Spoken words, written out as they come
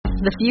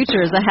The future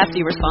is a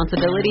hefty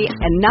responsibility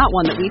and not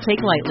one that we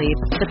take lightly.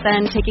 But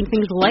then, taking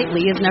things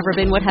lightly has never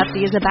been what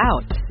Hefty is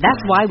about. That's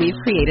why we've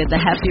created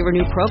the Hefty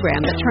Renew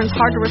program that turns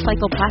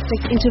hard-to-recycle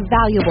plastics into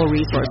valuable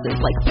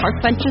resources like park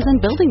benches and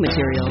building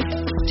materials.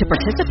 To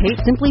participate,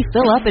 simply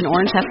fill up an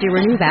orange Hefty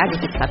Renew bag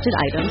with accepted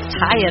items,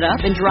 tie it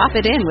up, and drop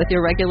it in with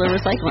your regular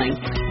recycling.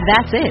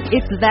 That's it.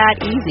 It's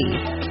that easy.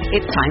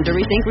 It's time to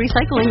rethink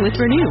recycling with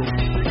Renew.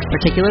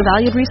 Particular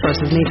valued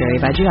resources may vary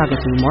by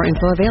geography. More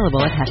info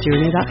available at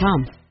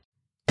heftyrenew.com.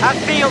 I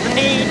feel the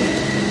need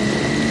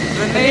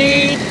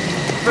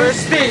for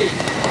speed.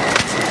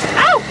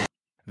 Ow!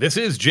 This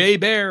is Jay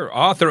Baer,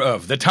 author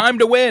of The Time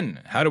to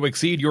Win, How to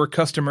Exceed Your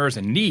Customers'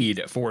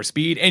 Need for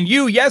Speed. And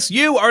you, yes,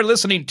 you are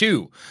listening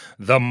to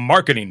the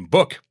Marketing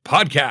Book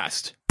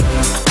Podcast.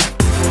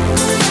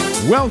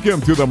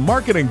 Welcome to the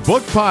Marketing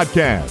Book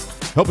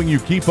Podcast, helping you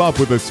keep up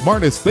with the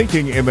smartest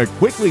thinking in the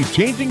quickly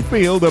changing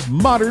field of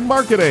modern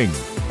marketing.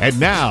 And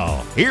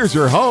now, here's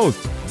your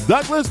host,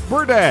 Douglas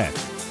Burdett.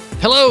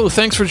 Hello,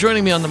 thanks for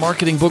joining me on the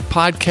Marketing Book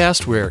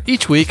Podcast, where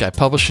each week I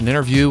publish an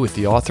interview with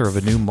the author of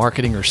a new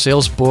marketing or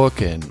sales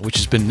book, and which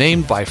has been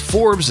named by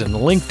Forbes and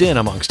LinkedIn,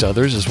 amongst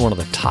others, as one of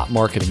the top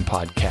marketing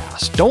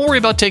podcasts. Don't worry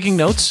about taking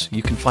notes.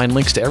 You can find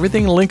links to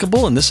everything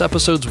linkable in this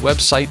episode's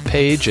website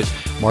page at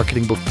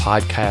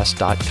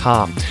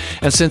marketingbookpodcast.com.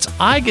 And since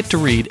I get to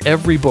read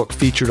every book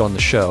featured on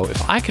the show,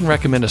 if I can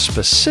recommend a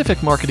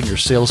specific marketing or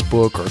sales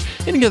book or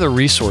any other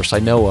resource I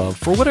know of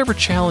for whatever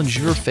challenge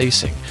you're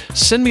facing,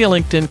 send me a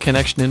LinkedIn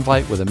connection invite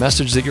with a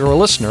message that you're a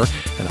listener,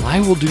 and I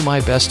will do my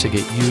best to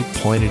get you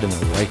pointed in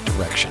the right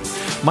direction.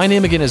 My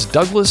name again is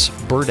Douglas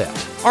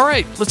Burdett. All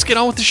right, let's get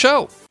on with the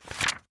show.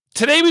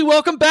 Today we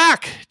welcome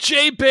back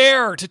Jay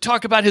Baer to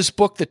talk about his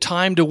book, The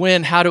Time to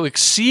Win, How to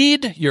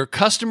Exceed Your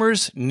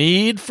Customers'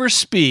 Need for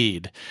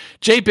Speed.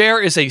 Jay Baer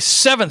is a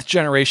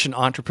seventh-generation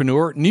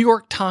entrepreneur, New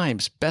York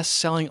Times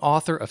best-selling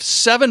author of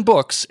 7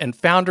 books, and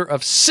founder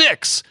of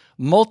 6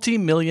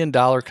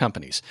 multi-million-dollar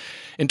companies.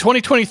 In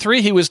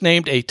 2023, he was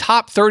named a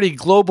top 30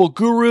 global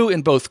guru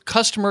in both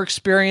customer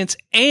experience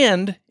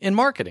and in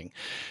marketing.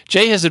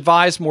 Jay has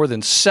advised more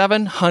than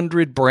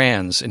 700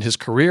 brands in his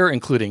career,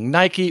 including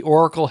Nike,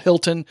 Oracle,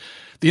 Hilton,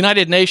 the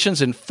United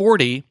Nations, and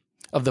 40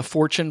 of the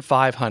Fortune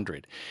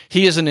 500.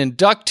 He is an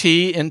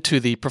inductee into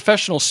the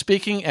Professional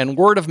Speaking and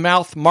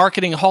Word-of-Mouth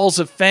Marketing Halls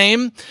of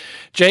Fame.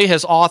 Jay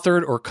has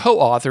authored or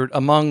co-authored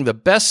among the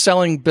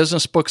best-selling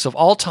business books of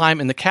all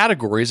time in the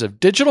categories of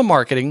digital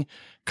marketing,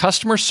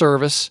 customer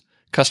service,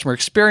 customer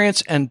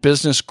experience, and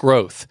business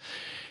growth.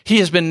 He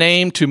has been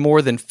named to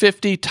more than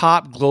 50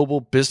 top global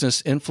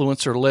business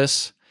influencer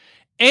lists.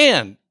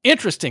 And,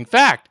 interesting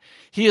fact,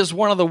 he is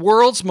one of the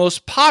world's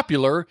most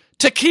popular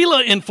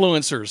tequila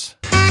influencers.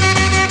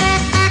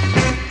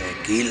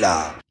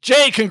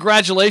 Jay,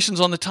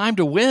 congratulations on The Time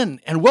to Win,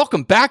 and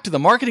welcome back to the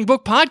Marketing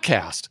Book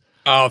Podcast.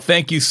 Oh,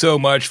 thank you so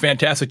much.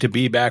 Fantastic to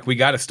be back. We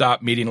got to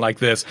stop meeting like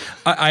this.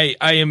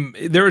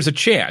 There is a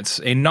chance,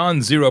 a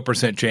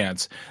non-0%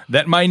 chance,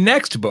 that my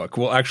next book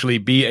will actually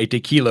be a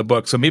tequila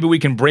book. So maybe we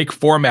can break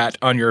format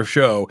on your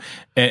show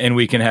and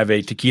we can have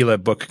a tequila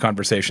book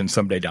conversation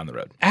someday down the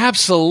road.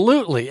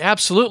 Absolutely.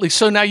 Absolutely.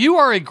 So now you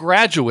are a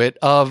graduate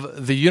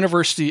of the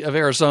University of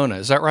Arizona.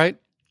 Is that right?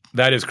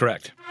 That is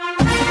correct.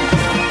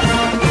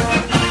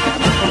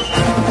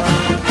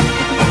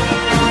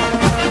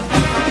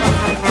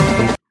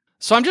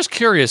 So I'm just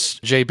curious,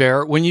 Jay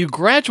Baer, when you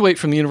graduate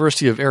from the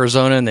University of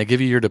Arizona and they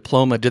give you your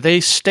diploma, do they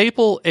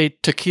staple a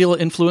tequila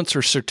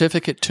influencer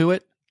certificate to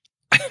it?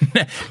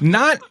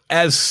 Not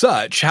as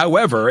such.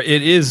 However,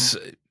 it is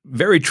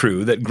very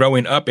true that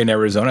growing up in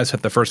Arizona, I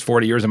spent the first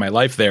 40 years of my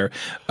life there,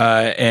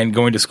 and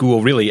going to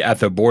school really at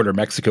the border.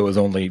 Mexico is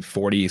only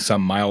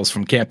 40-some miles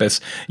from campus.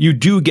 You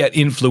do get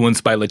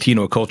influenced by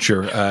Latino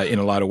culture in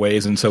a lot of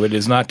ways, and so it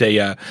is not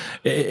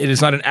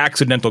an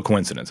accidental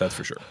coincidence, that's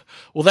for sure.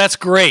 Well, that's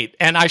great.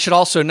 And I should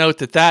also note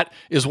that that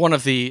is one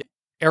of the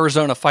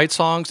Arizona fight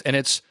songs, and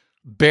it's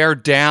Bear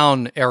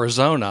Down,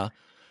 Arizona.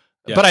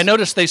 Yes. But I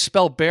noticed they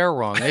spell bear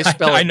wrong. They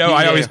spell I know.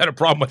 I always had a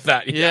problem with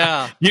that.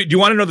 Yeah. Do you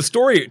want to know the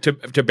story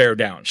to Bear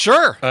Down?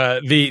 Sure.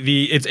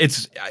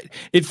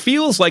 It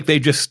feels like they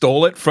just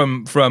stole it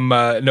from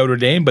Notre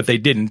Dame, but they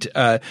didn't.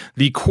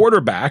 The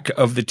quarterback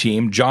of the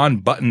team, John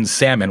Button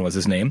Salmon was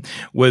his name,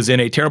 was in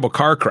a terrible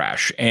car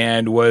crash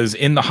and was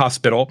in the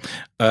hospital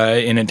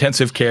in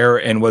intensive care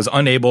and was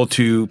unable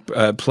to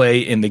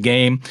play in the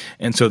game.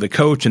 And so the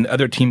coach and the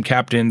other team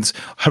captains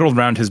huddled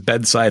around his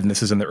bedside, and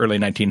this is in the early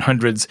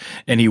 1900s,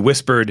 and he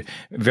whispered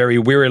very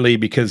wearily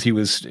because he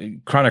was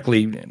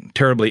chronically,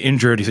 terribly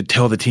injured. He said,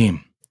 tell the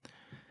team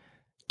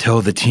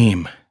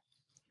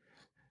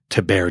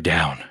to bear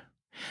down.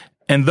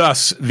 And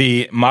thus,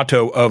 the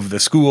motto of the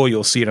school,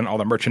 you'll see it on all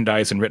the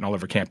merchandise and written all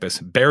over campus,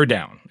 Bear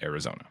Down,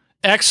 Arizona.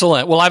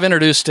 Excellent. Well, I've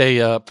introduced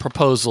a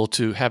proposal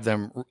to have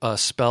them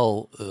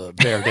spell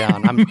bear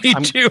down. Me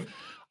too.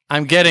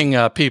 I'm getting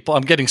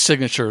I'm getting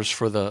signatures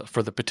for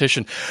the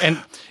petition.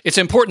 And it's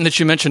important that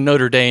you mention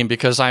Notre Dame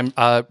because I'm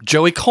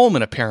Joey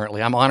Coleman,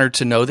 apparently. I'm honored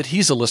to know that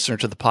he's a listener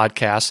to the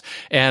podcast.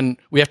 And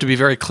we have to be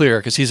very clear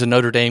because he's a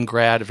Notre Dame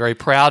grad, a very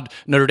proud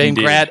Notre Dame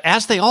grad,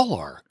 as they all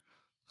are.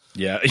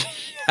 Yeah.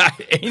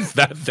 Ain't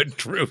that the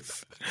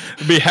truth?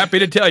 I'd be happy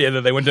to tell you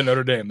that they went to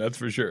Notre Dame. That's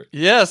for sure.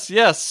 Yes.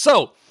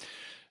 So,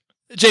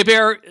 Jay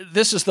Baer,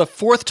 this is the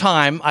fourth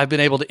time I've been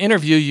able to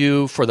interview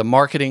you for the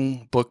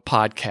Marketing Book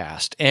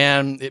Podcast,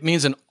 and it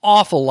means an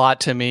awful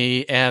lot to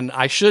me. And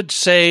I should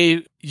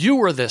say you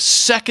were the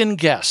second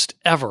guest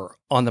ever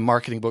on the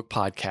Marketing Book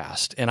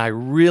Podcast, and I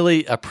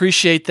really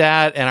appreciate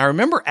that. And I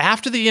remember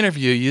after the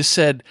interview, you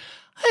said,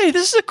 "Hey,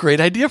 this is a great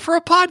idea for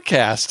a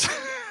podcast."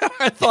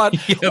 I thought,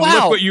 wow.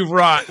 Look what you've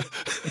wrought.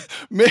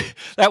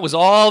 That was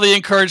all the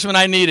encouragement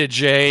I needed,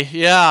 Jay.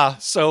 Yeah,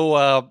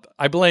 so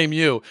I blame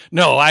you.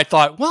 No, I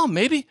thought, well,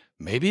 maybe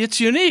it's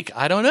unique.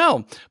 I don't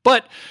know.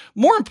 But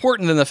more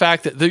important than the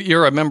fact that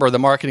you're a member of the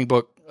Marketing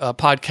Book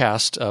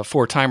Podcast,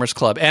 Four Timers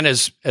Club, and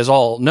as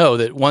all know,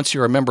 that once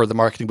you're a member of the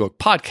Marketing Book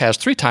Podcast,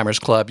 Three Timers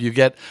Club, you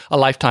get a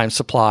lifetime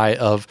supply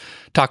of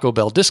Taco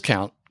Bell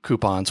discount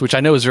coupons, which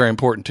I know is very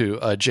important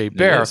to Jay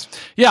Baer.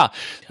 Yeah.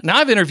 Now,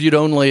 I've interviewed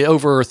only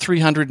over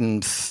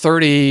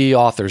 330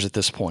 authors at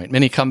this point.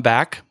 Many come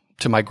back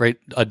to my great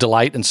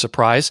delight and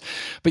surprise,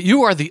 but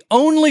you are the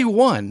only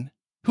one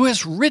who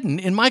has ridden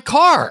in my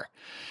car.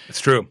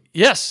 It's true.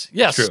 Yes.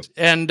 It's true.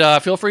 And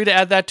feel free to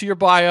add that to your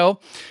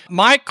bio.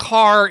 My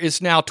car is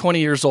now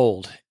 20 years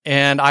old,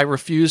 and I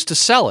refuse to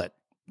sell it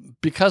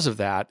because of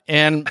that.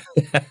 And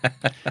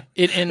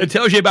it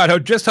tells you about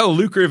how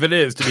lucrative it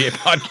is to be a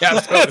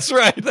podcast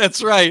host.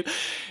 That's right.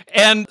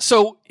 And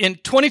so in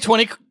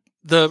 2020,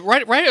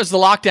 right as the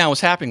lockdown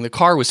was happening, the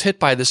car was hit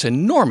by this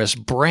enormous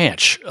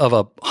branch of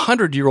a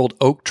 100-year-old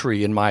oak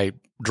tree in my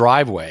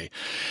driveway,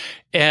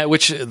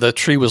 which the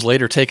tree was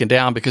later taken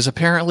down because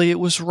apparently it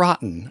was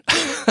rotten.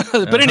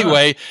 But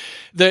anyway,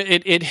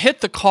 it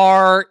hit the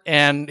car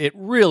and it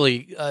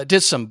really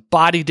did some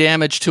body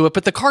damage to it,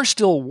 but the car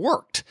still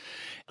worked.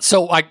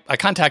 So I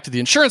contacted the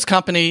insurance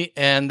company,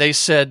 and they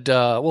said,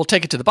 we'll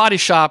take it to the body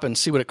shop and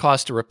see what it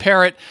costs to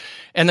repair it.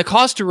 And the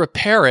cost to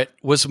repair it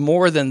was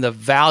more than the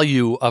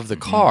value of the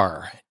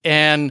car.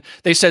 And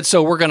they said,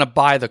 so we're going to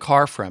buy the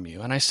car from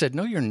you. And I said,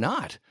 no, you're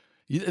not.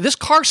 This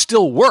car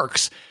still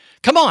works.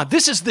 Come on,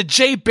 this is the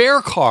Jay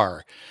Baer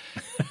car.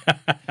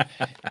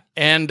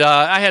 And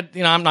I had,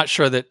 I'm not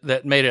sure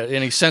that made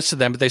any sense to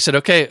them, but they said,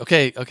 okay,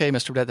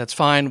 Mr. Brett, that's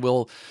fine.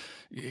 We'll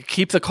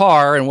keep the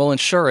car and we'll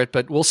insure it,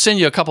 but we'll send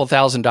you a couple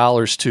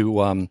 $1,000s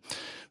to,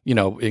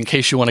 in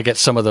case you want to get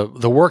some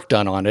of the work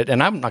done on it.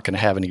 And I'm not going to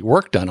have any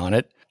work done on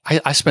it.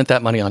 I spent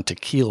that money on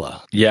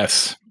tequila.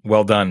 Yes.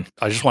 Well done.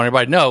 I just want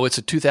everybody to know it's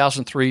a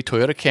 2003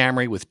 Toyota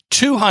Camry with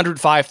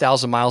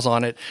 205,000 miles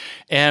on it.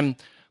 And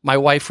my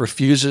wife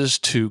refuses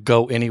to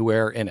go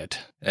anywhere in it.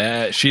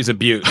 She's a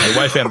beaut, my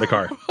wife and the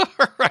car.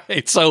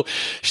 Right. So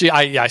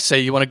I say,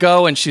 you want to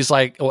go? And she's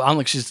like, well, I don't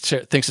think she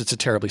thinks it's a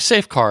terribly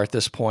safe car at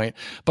this point.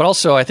 But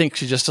also, I think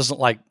she just doesn't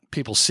like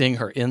people seeing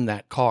her in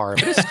that car.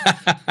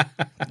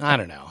 I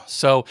don't know.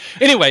 So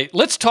anyway,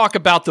 let's talk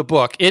about the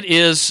book. It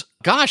is,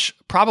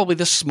 probably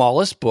the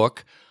smallest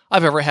book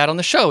I've ever had on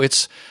the show.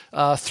 It's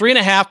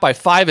 3.5 by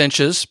 5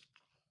 inches.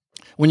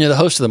 When you're the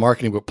host of the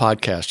Marketing Book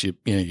Podcast,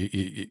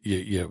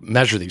 you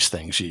measure these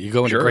things. You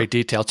go into great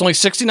detail. It's only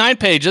 69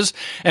 pages,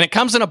 and it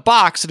comes in a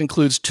box that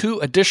includes 2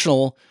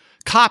 additional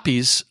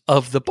copies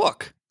of the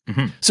book.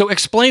 Mm-hmm. So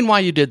explain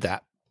why you did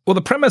that. Well,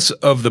 the premise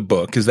of the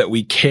book is that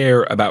we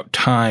care about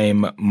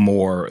time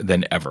more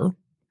than ever.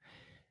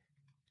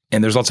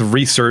 And there's lots of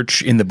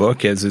research in the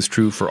book, as is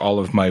true for all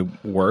of my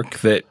work,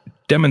 that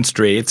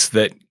demonstrates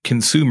that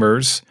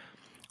consumers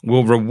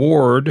will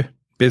reward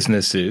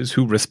businesses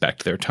who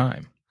respect their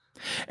time.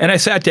 And I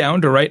sat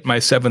down to write my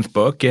 7th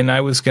book, and I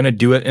was going to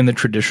do it in the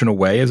traditional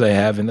way as I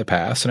have in the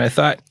past. And I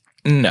thought,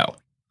 no,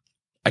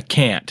 I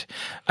can't.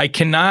 I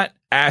cannot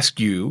ask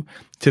you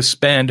to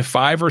spend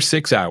 5 or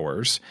 6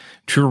 hours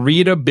to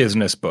read a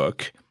business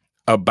book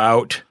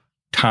about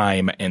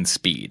time and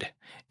speed.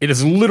 It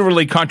is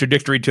literally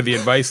contradictory to the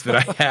advice that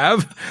I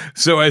have.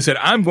 So I said,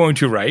 I'm going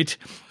to write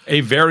a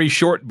very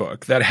short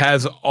book that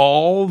has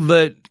all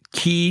the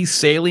key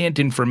salient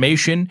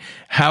information,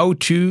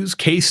 how-tos,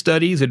 case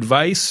studies,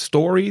 advice,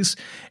 stories,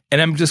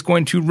 and I'm just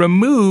going to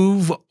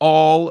remove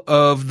all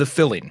of the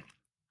filling.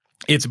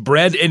 It's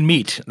bread and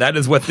meat. That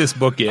is what this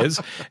book is.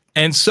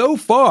 And so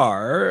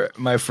far,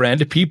 my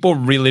friend, people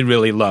really,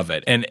 really love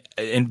it.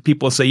 And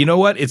people say, you know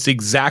what? It's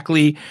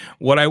exactly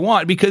what I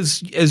want.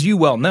 Because as you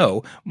well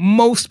know,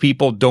 most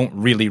people don't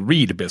really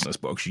read business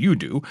books. You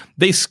do.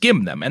 They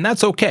skim them. And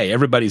that's okay.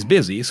 Everybody's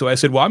busy. So I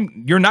said, well,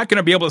 you're not going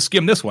to be able to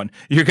skim this one.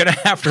 You're going to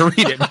have to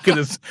read it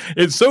because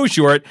it's so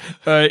short.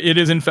 It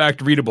is, in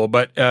fact, readable.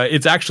 But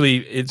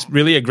it's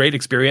really a great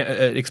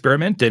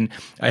experiment. And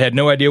I had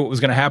no idea what was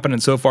going to happen.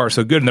 And so far,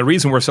 so good. And the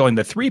reason we're selling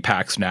the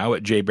 3-packs now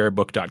at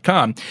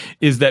jaybearbook.com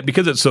is that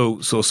because it's so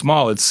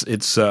small,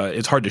 it's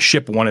hard to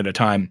ship one at a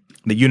time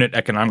the unit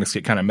economics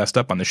get kind of messed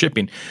up on the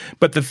shipping.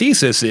 But the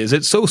thesis is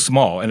it's so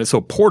small and it's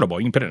so portable.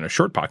 You can put it in a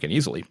shirt pocket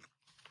easily.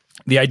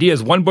 The idea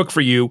is one book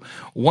for you,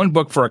 one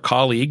book for a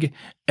colleague,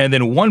 and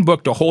then one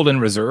book to hold in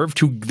reserve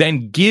to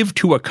then give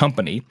to a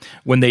company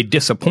when they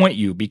disappoint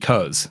you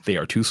because they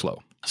are too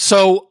slow.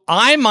 So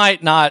I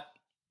might not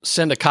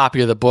send a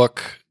copy of the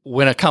book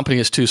when a company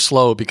is too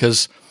slow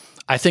because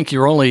I think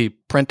you're only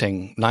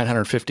printing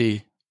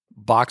 950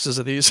 boxes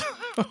of these.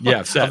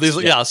 Yeah,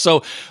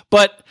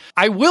 but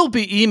I will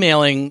be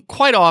emailing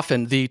quite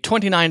often the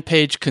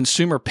 29-page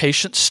consumer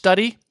patience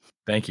study.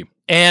 Thank you.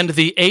 And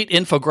the 8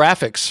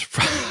 infographics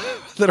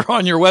that are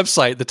on your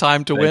website,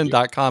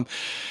 theTimeToWin.com.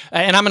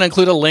 And I'm going to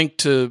include a link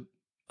to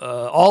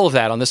all of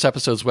that on this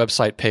episode's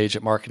website page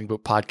at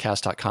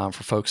marketingbookpodcast.com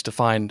for folks to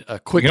find a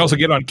quick. You can also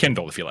get on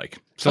Kindle if you like.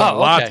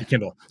 Lots of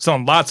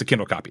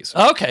Kindle copies.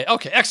 Okay.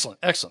 Excellent.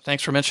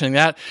 Thanks for mentioning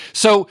that.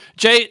 So,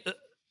 Jay,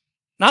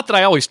 not that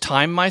I always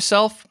time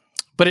myself,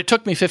 but it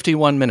took me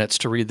 51 minutes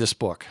to read this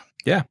book.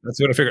 Yeah, that's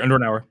what I figured, under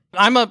an hour.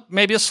 I'm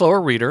maybe a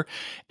slower reader.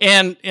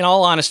 And in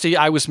all honesty,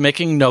 I was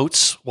making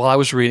notes while I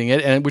was reading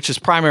it, and which is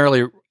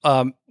primarily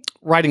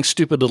writing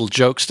stupid little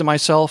jokes to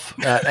myself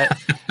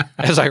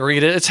as I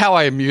read it. It's how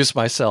I amuse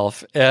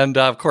myself. And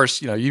of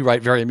course, you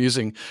write very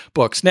amusing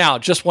books. Now,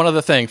 just one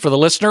other thing for the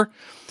listener,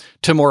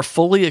 to more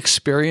fully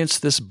experience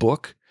this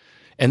book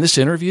and this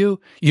interview,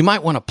 you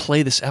might want to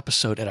play this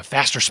episode at a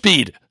faster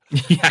speed.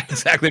 Yeah,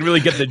 exactly. And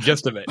really get the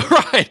gist of it.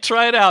 Right.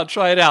 Try it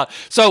out.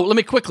 So let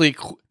me quickly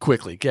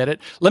get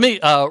it. Let me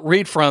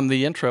read from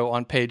the intro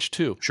on page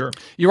 2. Sure.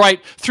 You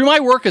write, through my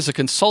work as a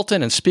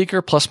consultant and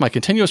speaker, plus my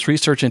continuous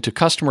research into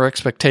customer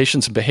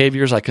expectations and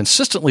behaviors, I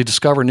consistently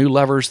discover new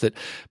levers that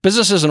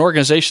businesses and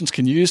organizations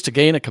can use to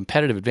gain a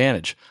competitive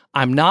advantage.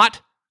 I'm not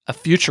a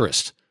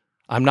futurist.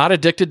 I'm not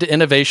addicted to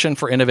innovation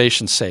for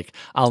innovation's sake.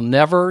 I'll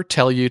never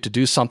tell you to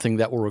do something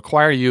that will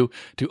require you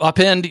to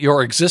upend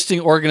your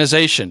existing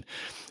organization.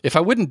 If I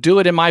wouldn't do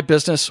it in my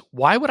business,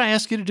 why would I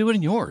ask you to do it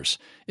in yours?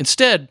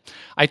 Instead,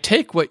 I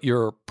take what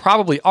you're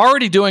probably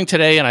already doing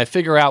today and I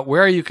figure out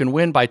where you can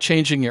win by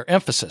changing your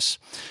emphasis.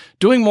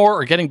 Doing more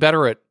or getting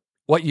better at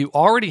what you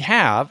already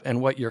have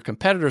and what your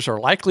competitors are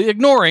likely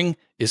ignoring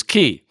is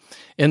key.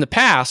 In the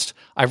past,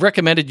 I've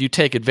recommended you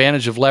take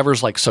advantage of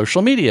levers like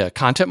social media,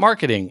 content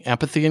marketing,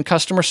 empathy and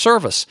customer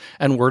service,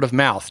 and word of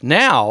mouth.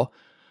 Now,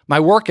 my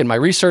work and my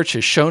research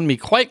has shown me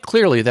quite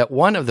clearly that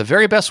one of the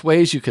very best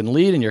ways you can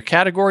lead in your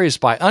category is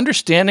by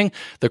understanding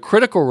the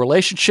critical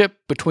relationship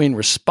between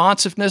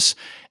responsiveness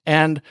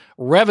and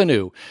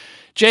revenue.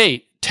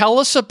 Jay, tell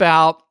us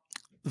about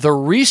the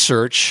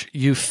research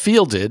you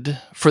fielded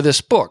for this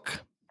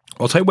book.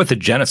 I'll tell you what the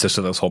genesis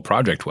of this whole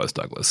project was,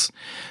 Douglas.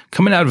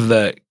 Coming out of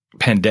the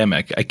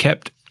pandemic, I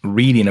kept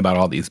reading about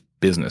all these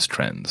business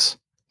trends.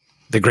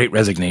 The Great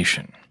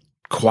Resignation,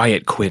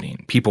 quiet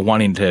quitting, people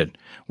wanting to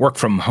work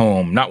from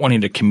home, not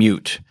wanting to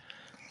commute,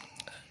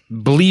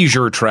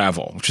 leisure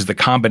travel, which is the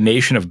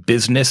combination of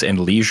business and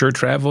leisure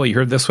travel. You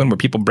heard this one where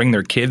people bring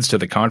their kids to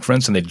the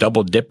conference and they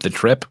double dip the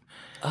trip.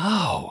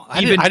 Oh,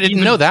 I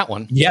didn't know that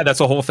one. Yeah, that's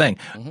a whole thing.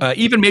 Mm-hmm.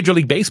 Even Major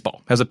League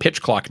Baseball has a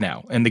pitch clock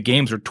now, and the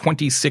games are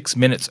 26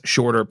 minutes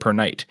shorter per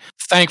night.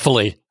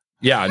 Thankfully.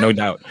 Yeah, no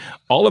doubt.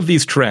 All of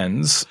these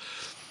trends,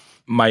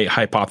 my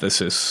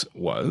hypothesis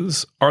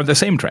are the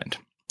same trend,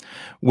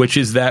 which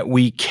is that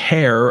we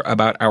care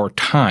about our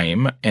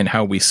time and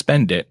how we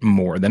spend it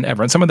more than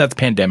ever. And some of that's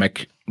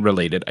pandemic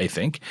related, I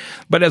think.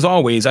 But as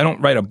always, I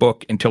don't write a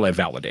book until I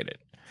validate it.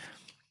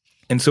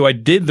 And so I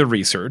did the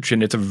research,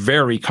 and it's a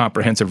very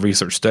comprehensive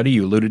research study.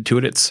 You alluded to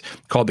it. It's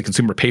called the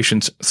Consumer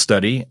Patience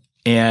Study,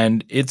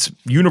 and it's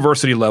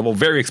university level,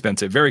 very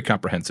expensive, very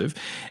comprehensive.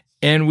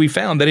 And we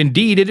found that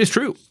indeed it is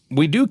true.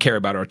 We do care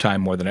about our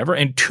time more than ever.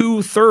 And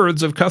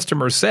 2/3 of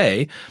customers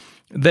say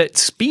that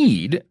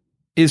speed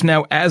is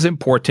now as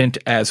important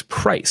as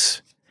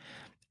price.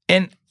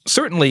 And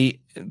certainly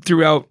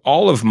throughout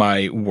all of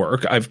my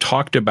work, I've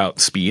talked about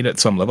speed at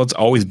some level. It's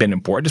always been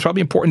important. It's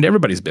probably important to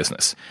everybody's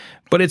business,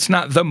 but it's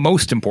not the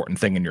most important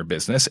thing in your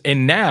business.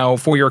 And now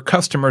for your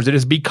customers, it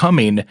is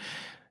becoming,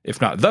 if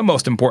not the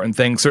most important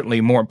thing, certainly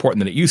more important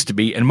than it used to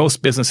be. And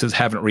most businesses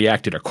haven't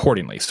reacted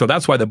accordingly. So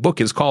that's why the book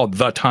is called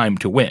The Time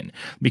to Win,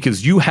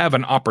 because you have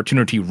an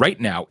opportunity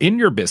right now in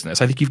your business.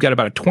 I think you've got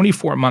about a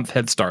 24-month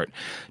head start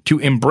to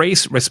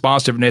embrace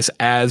responsiveness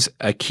as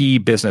a key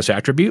business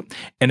attribute.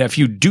 And if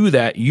you do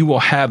that, you will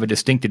have a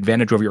distinct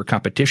advantage over your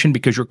competition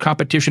because your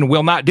competition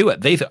will not do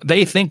it.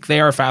 They think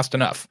they are fast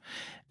enough,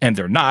 and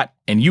they're not,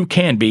 and you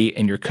can be,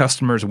 and your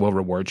customers will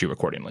reward you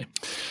accordingly.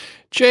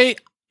 Jay,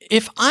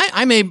 if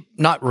I may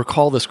not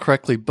recall this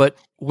correctly, but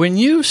when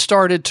you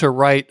started to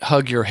write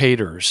Hug Your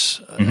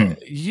Haters,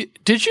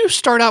 did you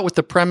start out with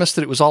the premise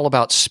that it was all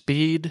about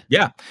speed?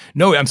 Yeah.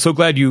 No, I'm so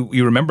glad you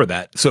remember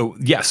that. So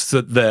yes,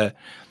 the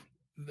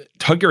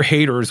Hug Your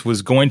Haters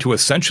was going to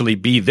essentially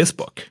be this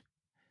book.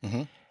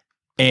 Mm-hmm.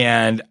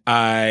 And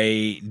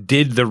I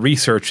did the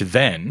research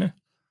then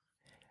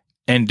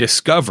and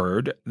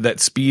discovered that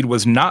speed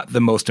was not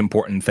the most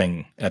important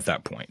thing at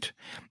that point.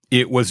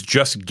 It was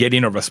just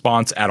getting a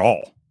response at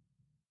all.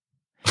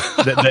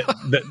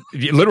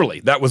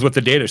 Literally, that was what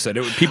the data said.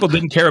 People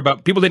didn't care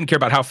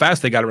about how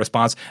fast they got a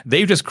response.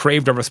 They just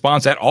craved a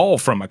response at all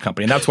from a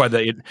company, and that's why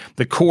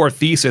the core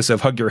thesis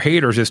of Hug Your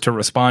Haters is to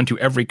respond to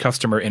every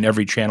customer in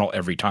every channel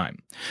every time.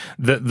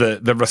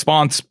 The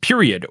response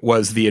period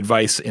was the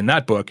advice in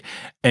that book,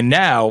 and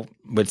now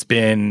it's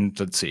been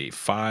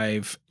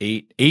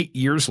 8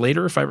 years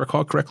later, if I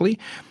recall correctly.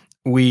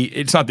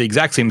 It's not the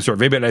exact same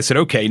survey, but I said,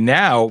 okay,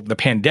 now the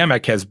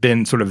pandemic has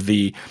been sort of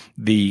the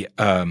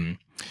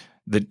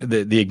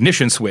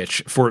ignition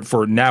switch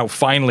for now.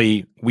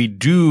 Finally, we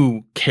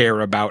do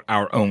care about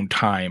our own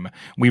time.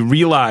 We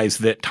realize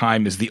that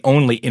time is the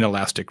only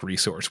inelastic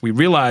resource. We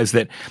realize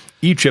that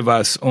each of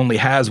us only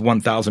has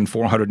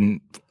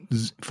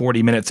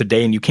 1,440 minutes a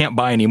day, and you can't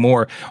buy any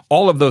more.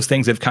 All of those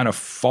things have kind of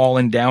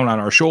fallen down on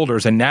our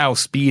shoulders, and now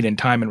speed and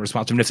time and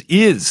responsiveness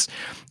is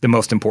the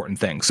most important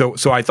thing. So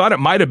I thought it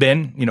might have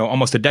been,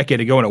 almost a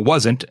decade ago, and it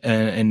wasn't,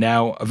 and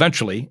now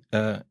eventually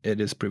it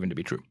is proven to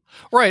be true.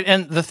 Right,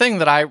 and the thing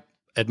that I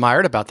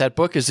admired about that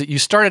book is that you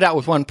started out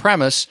with one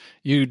premise,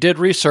 you did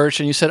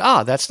research, and you said,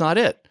 that's not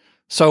it.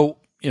 So,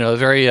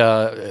 very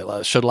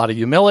showed a lot of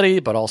humility,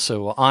 but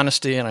also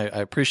honesty, and I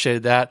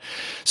appreciated that.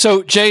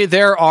 So, Jay,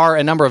 there are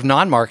a number of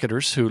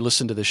non-marketers who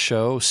listen to this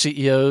show,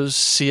 CEOs,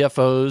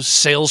 CFOs,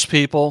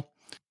 salespeople,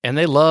 and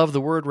they love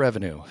the word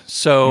revenue.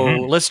 So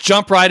let's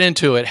jump right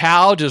into it.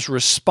 How does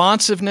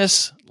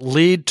responsiveness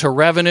lead to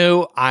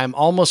revenue? I'm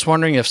almost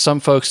wondering if some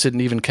folks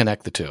didn't even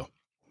connect the two.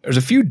 There's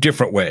a few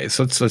different ways.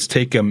 Let's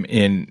take them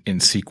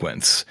in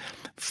sequence.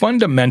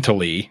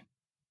 Fundamentally,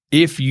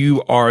 if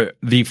you are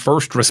the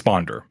first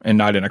responder, and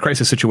not in a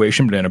crisis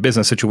situation, but in a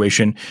business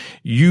situation,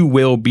 you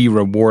will be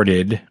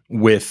rewarded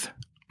with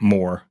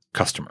more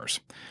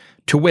customers.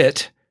 To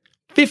wit,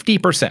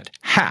 50%,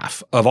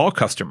 half of all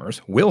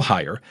customers will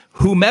hire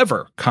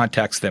whomever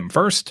contacts them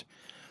first,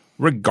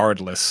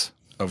 regardless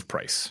of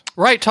price.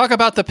 Right. Talk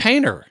about the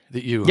painter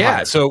that you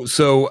hired.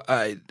 So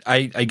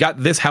I got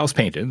this house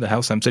painted, the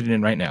house I'm sitting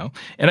in right now,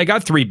 and I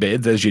got 3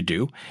 bids, as you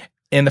do.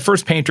 And the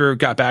first painter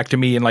got back to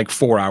me in like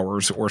 4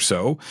 hours or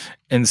so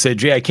and said,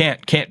 Jay, I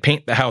can't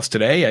paint the house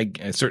today.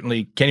 I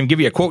certainly can't even give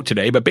you a quote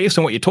today, but based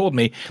on what you told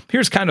me,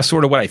 here's kind of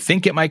sort of what I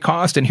think it might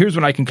cost, and here's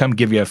when I can come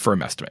give you a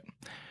firm estimate.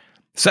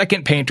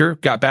 Second painter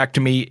got back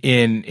to me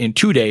in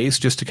 2 days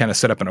just to kind of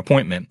set up an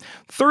appointment.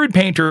 Third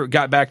painter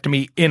got back to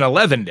me in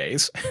 11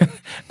 days,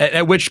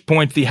 at which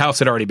point the house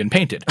had already been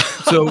painted.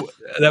 So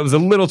that was a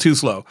little too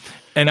slow.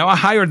 And now I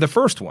hired the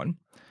first one,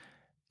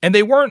 and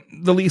they weren't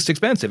the least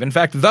expensive. In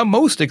fact, the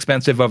most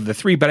expensive of the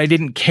 3, but I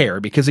didn't care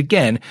because,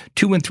 again,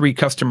 2 and 3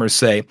 customers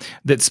say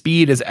that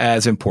speed is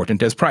as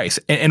important as price.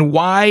 And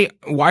why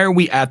are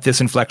we at this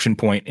inflection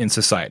point in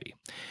society?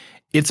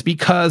 It's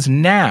because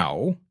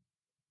now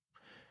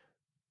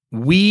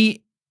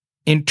we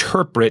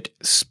interpret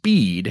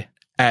speed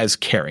as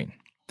caring.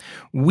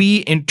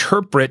 We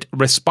interpret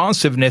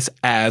responsiveness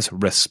as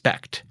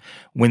respect.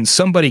 When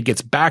somebody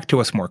gets back to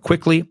us more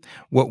quickly,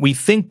 what we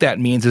think that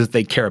means is that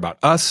they care about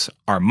us,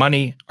 our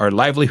money, our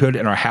livelihood,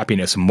 and our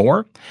happiness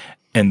more.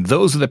 And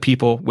those are the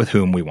people with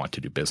whom we want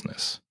to do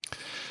business.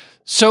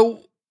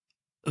 So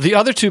the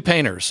other 2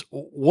 painters,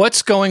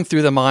 what's going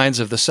through the minds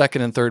of the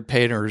second and third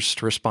painters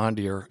to respond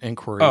to your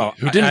inquiry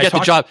who didn't get the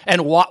job?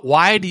 And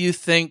why do you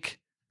think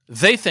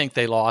they think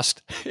they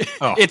lost?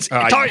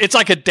 It's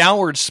like a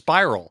downward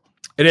spiral.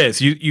 It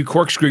is. You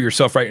corkscrew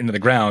yourself right into the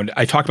ground.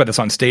 I talk about this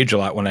on stage a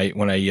lot when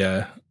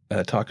I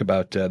talk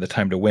about the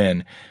time to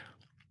win.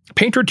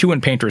 Painter 2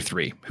 and Painter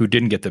 3, who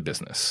didn't get the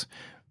business,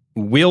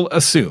 will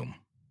assume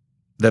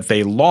that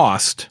they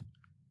lost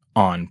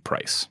on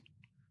price.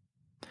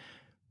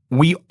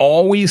 We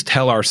always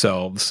tell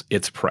ourselves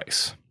it's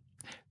price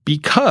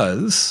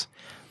because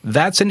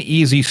that's an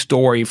easy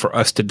story for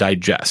us to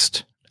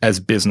digest as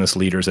business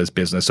leaders, as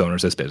business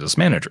owners, as business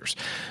managers,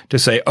 to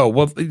say, oh,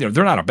 well, they're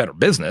not a better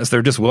business.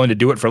 They're just willing to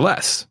do it for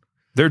less.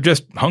 They're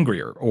just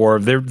hungrier, or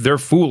they're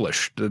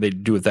foolish. They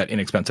do it that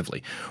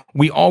inexpensively.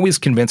 We always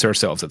convince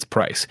ourselves it's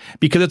price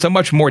because it's a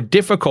much more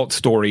difficult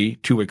story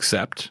to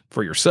accept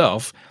for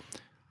yourself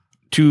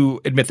to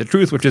admit the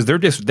truth, which is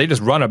they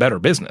just run a better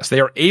business.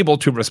 They are able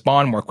to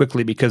respond more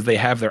quickly because they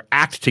have their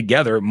act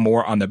together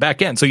more on the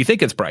back end. So you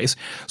think it's price.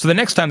 So the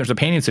next time there's a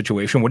painting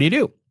situation, what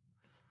do?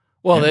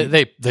 Well,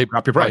 they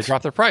drop your price.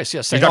 Drop their price.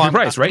 Yes, they drop your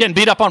price, right? Getting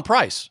beat up on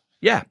price.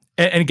 Yeah,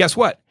 and guess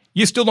what?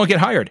 You still don't get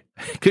hired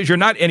because you're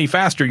not any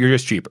faster. You're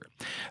just cheaper.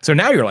 So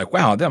now you're like,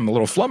 wow, I'm a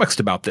little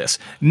flummoxed about this.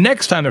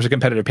 Next time there's a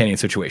competitive painting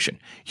situation,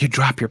 you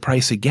drop your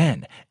price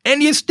again,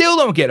 and you still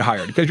don't get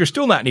hired because you're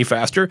still not any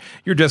faster.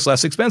 You're just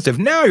less expensive.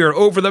 Now you're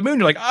over the moon.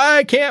 You're like,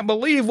 I can't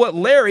believe what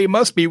Larry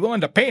must be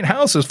willing to paint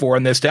houses for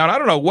in this town. I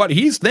don't know what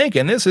he's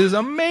thinking. This is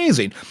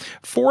amazing.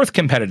 Fourth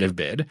competitive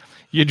bid,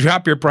 you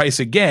drop your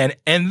price again,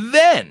 and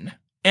then,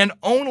 and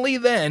only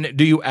then,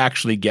 do you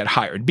actually get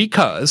hired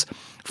because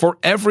for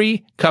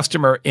every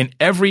customer in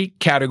every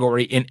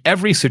category, in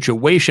every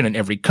situation, in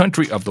every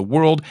country of the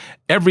world,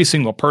 every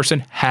single person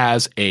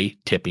has a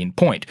tipping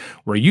point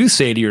where you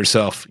say to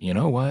yourself, you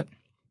know what?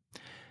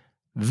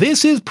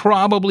 This is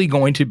probably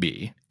going to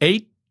be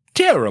a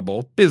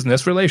terrible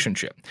business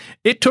relationship.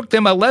 It took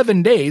them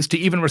 11 days to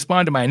even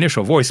respond to my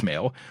initial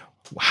voicemail.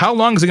 How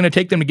long is it going to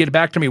take them to get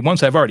back to me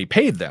once I've already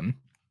paid them?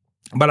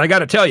 But I got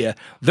to tell you,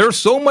 they're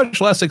so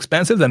much less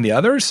expensive than the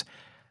others.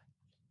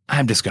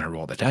 I'm just going to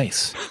roll the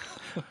dice.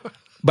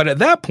 But at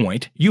that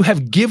point, you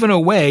have given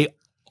away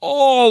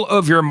all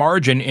of your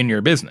margin in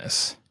your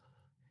business.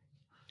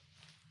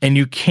 And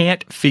you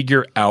can't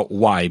figure out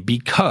why,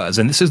 because,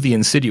 and this is the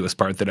insidious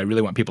part that I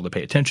really want people to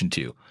pay attention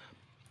to,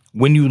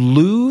 when you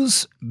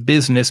lose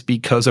business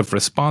because of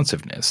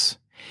responsiveness,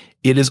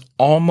 it is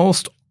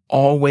almost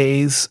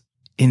always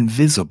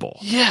invisible.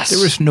 Yes.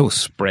 There is no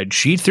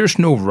spreadsheet. There's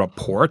no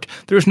report.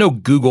 There's no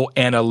Google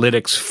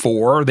Analytics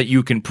 4 that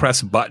you can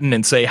press button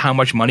and say, how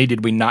much money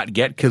did we not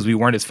get because we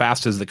weren't as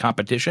fast as the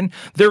competition?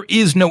 There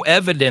is no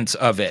evidence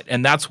of it.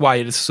 And that's why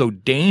it is so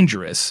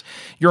dangerous.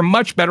 You're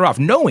much better off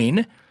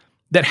knowing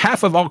that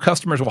half of all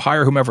customers will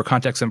hire whomever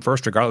contacts them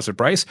first, regardless of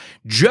price.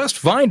 Just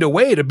find a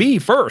way to be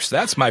first.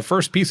 That's my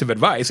first piece of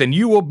advice, and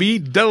you will be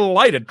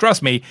delighted.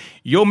 Trust me,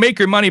 you'll make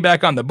your money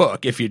back on the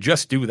book if you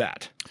just do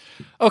that.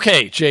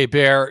 Okay, Jay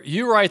Baer,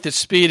 you write that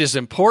speed is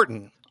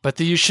important, but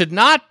that you should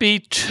not be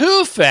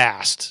too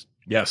fast.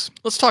 Yes.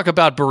 Let's talk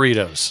about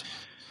burritos.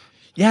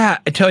 Yeah,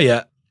 I tell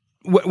you,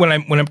 when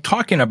I'm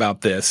talking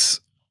about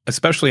this,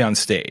 especially on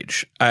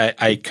stage,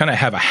 I kind of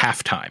have a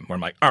halftime where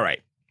I'm like, all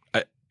right,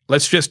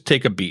 let's just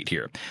take a beat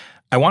here.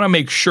 I want to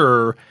make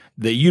sure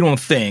that you don't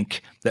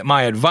think that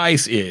my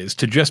advice is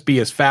to just be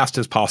as fast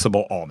as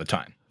possible all the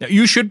time. Now,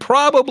 you should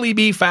probably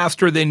be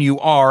faster than you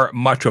are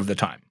much of the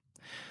time.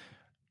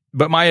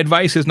 But my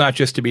advice is not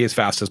just to be as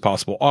fast as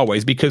possible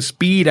always, because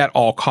speed at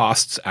all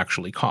costs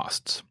actually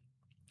costs.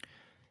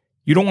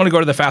 You don't want to go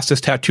to the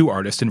fastest tattoo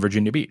artist in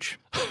Virginia Beach.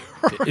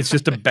 It's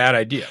just a bad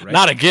idea, right?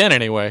 Not again,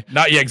 anyway.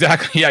 Yeah,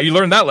 exactly. Yeah, you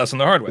learned that lesson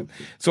the hard way.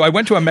 So I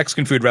went to a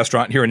Mexican food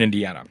restaurant here in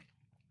Indiana,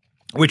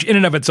 which in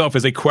and of itself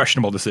is a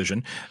questionable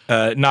decision,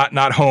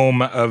 not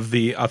home of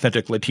the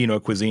authentic Latino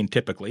cuisine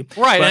typically.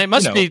 Right, but, and it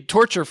must be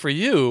torture for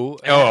you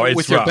with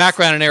rough. Your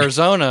background in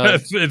Arizona.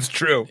 It's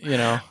true. You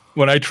know.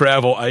 When I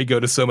travel, I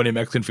go to so many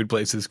Mexican food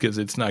places because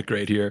it's not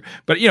great here.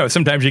 But,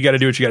 sometimes you got to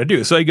do what you got to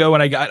do. So I go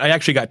and I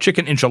actually got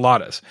chicken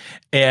enchiladas.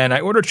 And I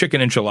ordered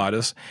chicken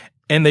enchiladas,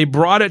 and they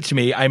brought it to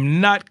me,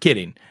 I'm not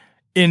kidding,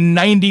 in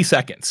 90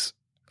 seconds.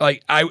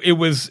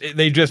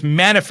 They just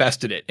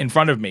manifested it in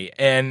front of me.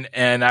 And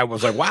I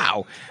was like,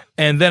 wow.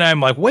 And then I'm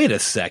like, wait a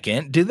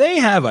second, do they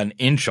have an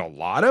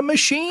enchilada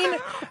machine?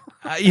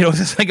 Is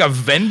this like a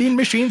vending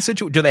machine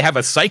situation? Do they have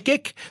a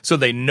psychic so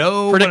they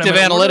know? Predictive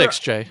analytics,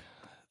 Jay.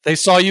 They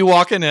saw you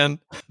walking in.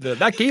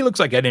 That guy looks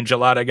like an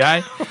enchilada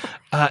guy.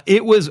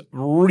 It was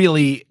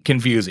really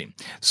confusing.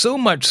 So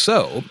much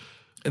so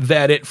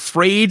that it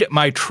frayed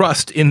my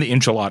trust in the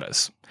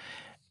enchiladas.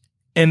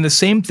 And the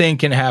same thing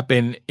can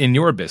happen in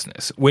your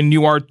business. When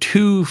you are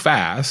too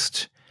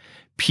fast,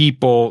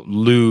 people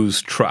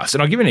lose trust.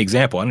 And I'll give you an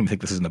example. I don't even think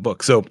this is in the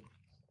book. So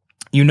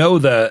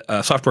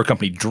the software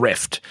company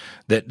Drift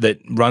that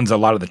runs a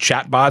lot of the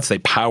chatbots. They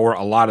power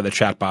a lot of the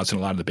chatbots and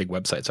a lot of the big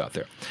websites out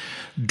there.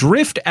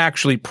 Drift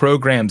actually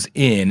programs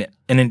in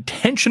an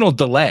intentional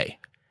delay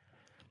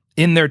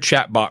in their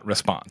chatbot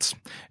response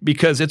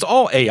because it's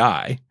all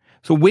AI.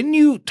 So when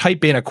you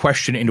type in a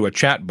question into a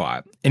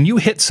chatbot and you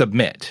hit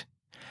submit,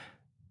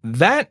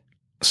 that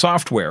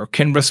software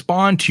can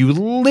respond to you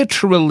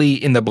literally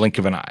in the blink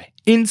of an eye,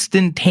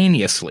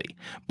 instantaneously.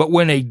 But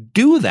when they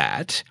do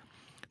that,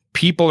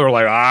 people are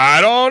like, I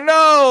don't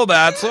know,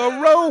 that's a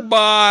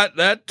robot.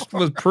 That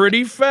was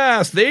pretty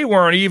fast. They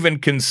weren't even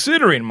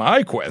considering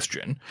my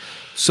question.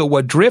 So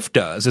what Drift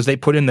does is they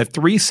put in the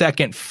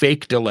 3-second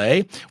fake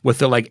delay with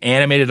the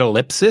animated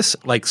ellipsis,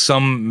 like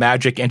some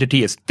magic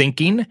entity is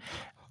thinking,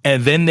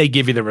 and then they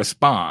give you the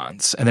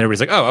response. And then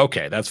everybody's like, oh,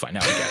 okay, that's fine. Now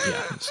we get it.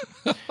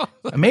 Yeah.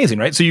 It's amazing,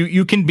 right? So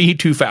you can be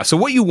too fast. So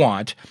what you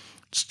want,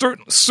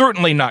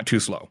 certainly not too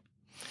slow.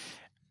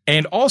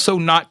 And also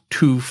not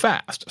too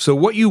fast. So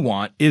what you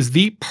want is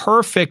the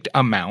perfect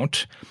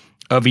amount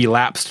of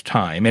elapsed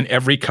time in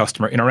every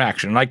customer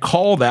interaction. And I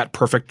call that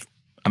perfect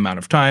amount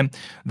of time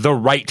the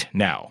right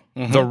now.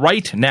 Mm-hmm. The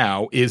right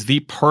now is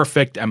the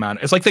perfect amount.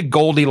 It's like the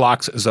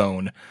Goldilocks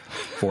zone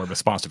for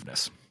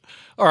responsiveness.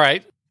 All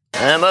right.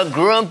 I'm a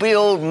grumpy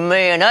old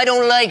man. I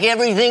don't like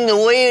everything the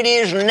way it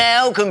is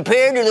now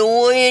compared to the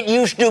way it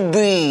used to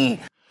be.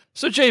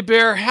 So, Jay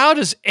Baer, how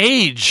does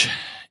age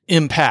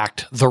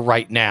impact the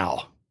right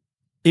now?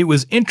 It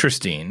was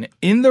interesting.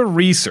 In the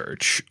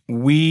research,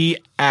 we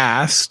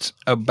asked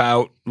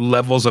about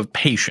levels of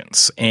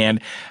patience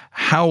and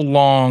how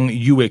long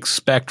you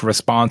expect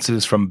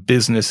responses from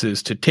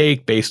businesses to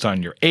take based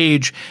on your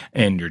age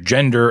and your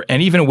gender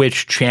and even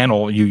which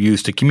channel you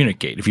use to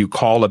communicate. If you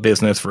call a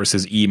business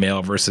versus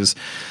email versus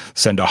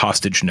send a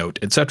hostage note,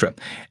 etc.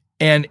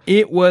 And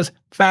it was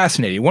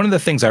fascinating. One of the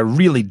things I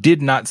really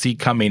did not see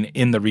coming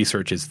in the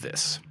research is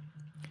this.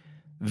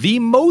 The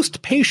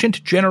most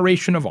patient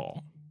generation of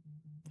all,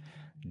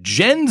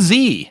 Gen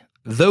Z,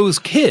 those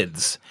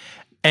kids,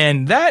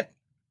 and that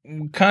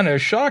kind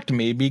of shocked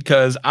me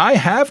because I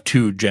have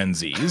two Gen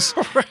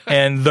Zs,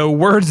 and the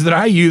words that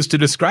I use to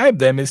describe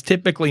them is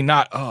typically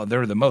not, oh,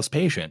 they're the most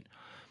patient.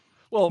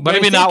 Well, but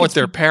maybe not with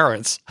their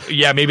parents.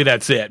 Yeah, maybe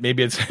that's it.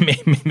 Maybe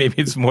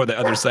it's more the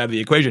other side of the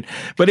equation.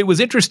 But it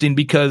was interesting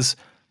because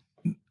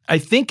I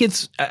think,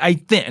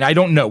 I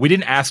don't know. We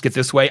didn't ask it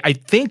this way. I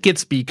think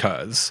it's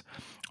because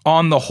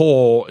on the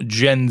whole,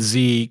 Gen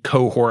Z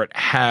cohort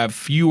have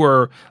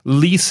fewer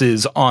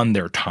leases on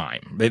their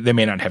time. They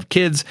may not have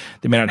kids.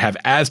 They may not have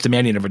as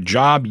demanding of a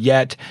job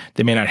yet.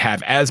 They may not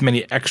have as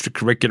many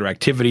extracurricular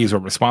activities or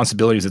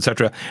responsibilities, et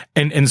cetera.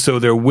 And so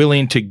they're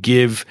willing to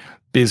give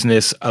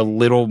business a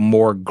little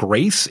more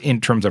grace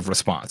in terms of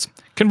response.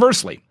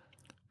 Conversely,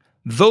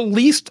 the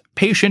least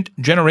patient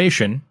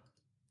generation,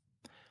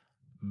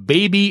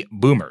 baby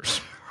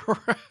boomers.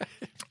 Right.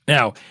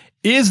 Now,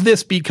 is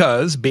this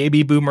because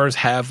baby boomers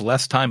have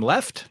less time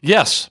left?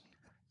 Yes.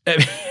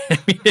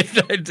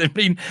 I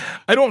mean,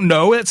 I don't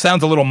know. It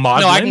sounds a little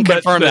maudlin. No, I can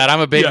confirm that. I'm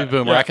a baby yeah,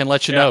 boomer. Yeah, I can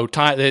let you know.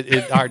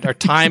 Our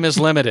time is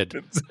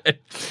limited.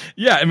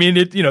 Yeah, I mean,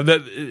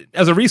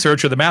 as a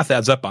researcher, the math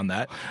adds up on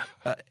that.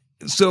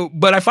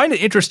 But I find it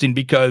interesting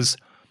because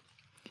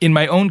in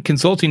my own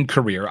consulting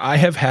career, I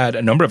have had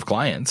a number of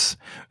clients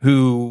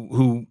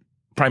who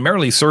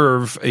primarily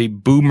serve a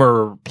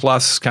boomer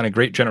plus kind of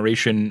great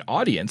generation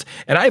audience.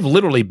 And I've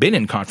literally been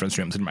in conference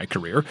rooms in my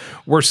career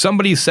where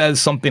somebody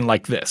says something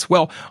like this.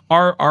 Well,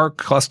 our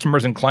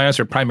customers and clients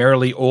are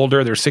primarily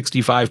older. They're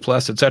 65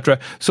 plus, et cetera.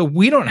 So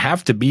we don't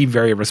have to be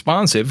very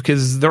responsive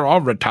because they're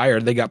all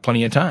retired. They got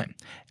plenty of time.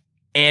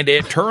 And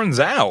it turns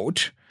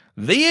out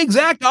the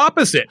exact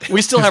opposite.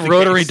 We still have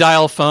rotary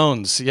dial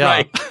phones.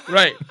 Yeah.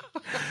 Right.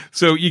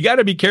 So you got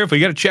to be careful.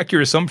 You got to check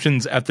your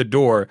assumptions at the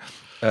door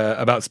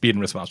about speed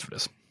and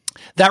responsiveness.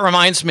 That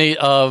reminds me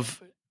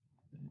of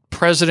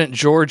President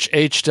George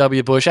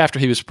H.W. Bush. After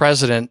he was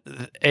president,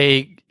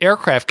 a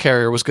aircraft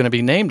carrier was going to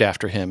be named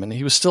after him, and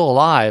he was still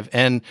alive.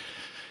 And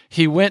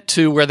he went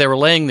to where they were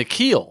laying the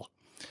keel,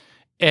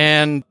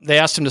 and they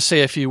asked him to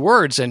say a few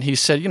words. And he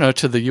said,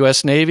 to the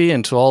U.S. Navy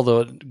and to all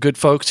the good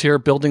folks here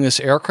building this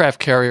aircraft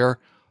carrier,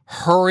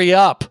 hurry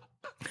up.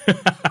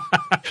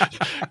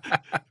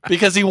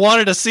 Because he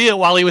wanted to see it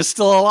while he was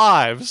still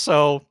alive.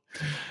 So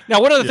now,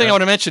 one other thing I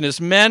want to mention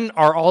is men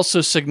are also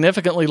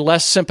significantly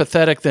less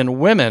sympathetic than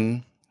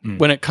women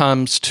when it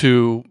comes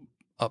to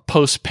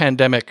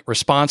post-pandemic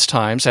response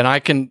times, and I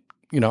can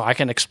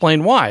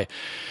explain why.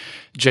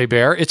 Jay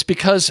Baer, it's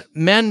because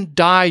men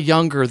die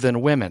younger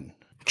than women.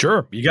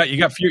 Sure, you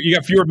got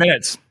fewer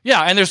minutes.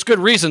 Yeah, and there's good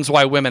reasons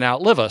why women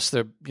outlive us.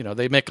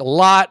 They make a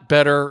lot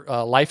better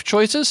life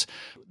choices.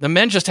 The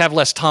men just have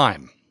less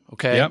time.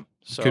 Okay, yep,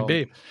 could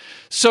be.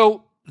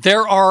 So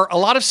there are a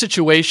lot of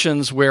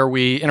situations where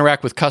we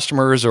interact with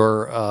customers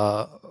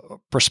or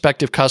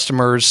prospective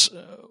customers.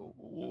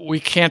 We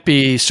can't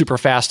be super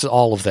fast at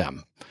all of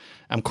them.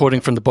 I'm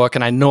quoting from the book,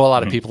 and I know a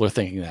lot of people are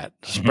thinking that,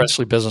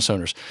 especially business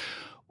owners.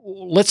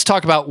 Let's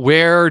talk about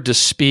where does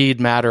speed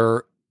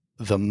matter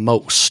the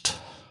most?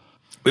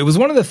 It was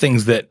one of the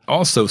things that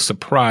also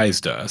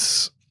surprised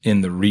us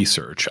in the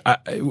research.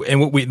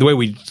 The way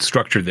we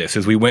structured this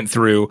is we went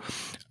through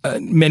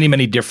many,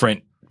 many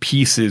different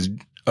pieces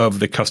of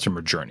the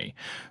customer journey.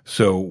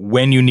 So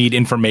when you need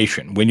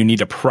information, when you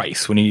need a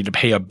price, when you need to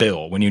pay a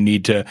bill, when you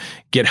need to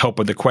get help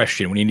with a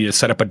question, when you need to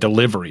set up a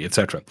delivery, et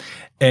cetera.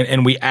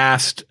 And we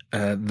asked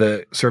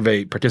the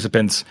survey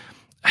participants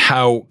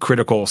how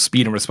critical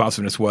speed and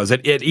responsiveness was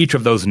at each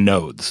of those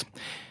nodes.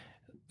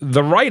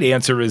 The right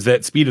answer is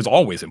that speed is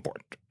always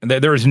important.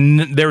 There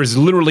is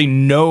literally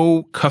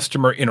no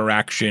customer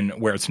interaction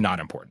where it's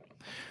not important.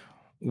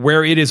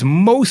 Where it is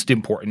most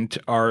important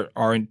are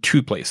in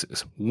two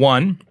places.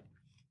 One,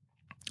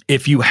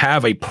 if you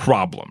have a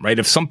problem, right?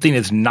 If something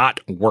is not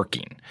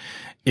working,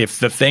 if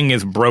the thing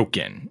is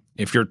broken,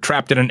 if you're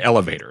trapped in an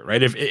elevator,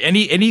 right? If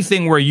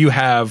anything where you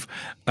have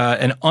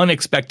an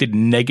unexpected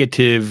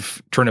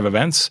negative turn of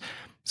events,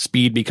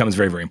 speed becomes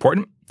very, very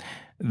important.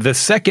 The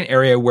second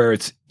area where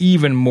it's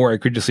even more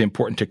egregiously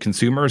important to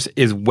consumers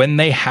is when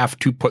they have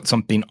to put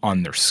something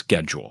on their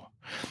schedule.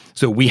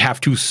 So we have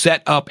to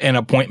set up an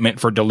appointment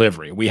for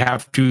delivery. We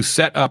have to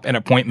set up an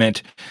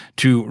appointment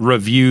to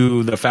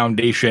review the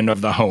foundation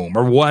of the home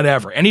or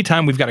whatever.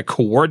 Anytime we've got to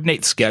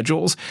coordinate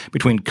schedules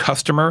between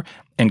customer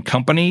and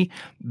company,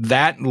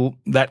 that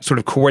sort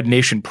of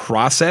coordination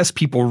process,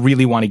 people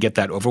really want to get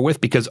that over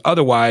with because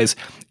otherwise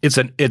it's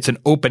an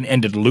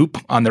open-ended loop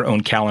on their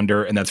own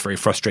calendar, and that's very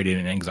frustrating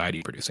and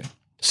anxiety producing.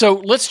 So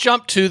let's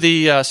jump to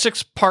the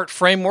 6-part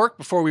framework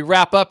before we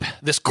wrap up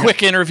this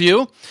quick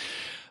interview.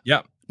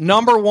 Yeah.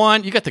 Number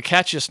one, you got the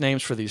catchiest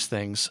names for these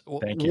things.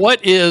 Thank you.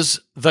 What is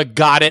the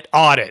Got It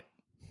audit?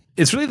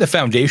 It's really the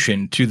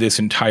foundation to this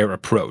entire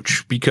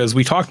approach because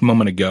we talked a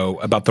moment ago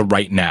about the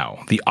right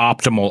now, the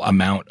optimal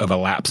amount of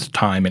elapsed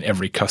time in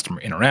every customer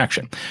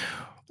interaction.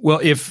 Well,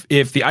 if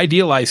the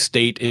idealized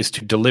state is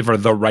to deliver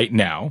the right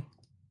now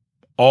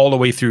all the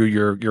way through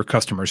your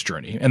customer's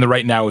journey, and the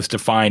right now is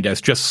defined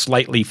as just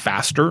slightly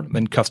faster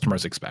than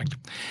customers expect.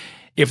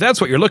 If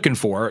that's what you're looking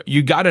for,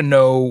 you got to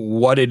know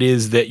what it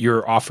is that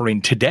you're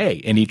offering today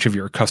in each of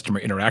your customer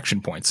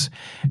interaction points.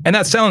 And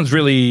that sounds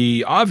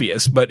really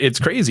obvious, but it's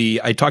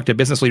crazy. I talk to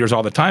business leaders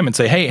all the time and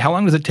say, hey, how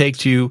long does it take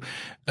to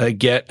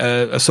get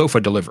a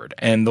sofa delivered?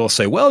 And they'll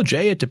say, well,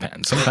 Jay, it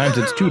depends. Sometimes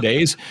it's 2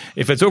 days.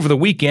 If it's over the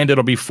weekend,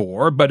 it'll be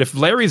 4. But if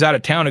Larry's out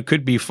of town, it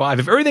could be 5.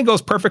 If everything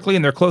goes perfectly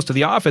and they're close to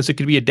the office, it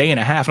could be a day and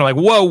a half. And I'm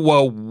like,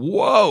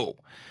 whoa.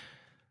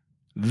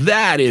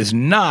 That is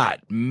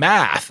not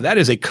math. That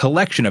is a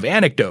collection of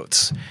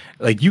anecdotes.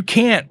 Like, you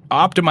can't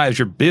optimize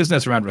your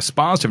business around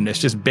responsiveness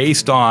just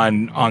based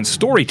on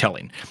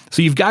storytelling.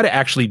 So you've got to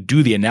actually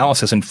do the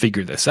analysis and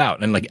figure this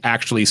out and like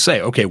actually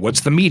say, okay,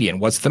 what's the median?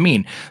 What's the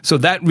mean? So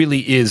that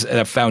really is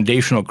a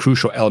foundational,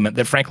 crucial element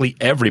that frankly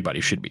everybody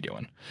should be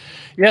doing.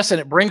 Yes,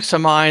 and it brings to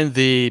mind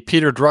the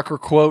Peter Drucker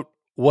quote,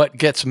 what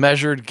gets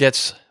measured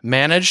gets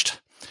managed.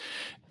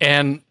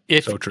 And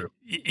if so true.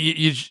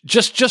 You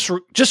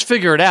just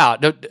figure it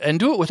out and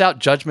do it without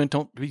judgment.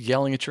 Don't be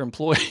yelling at your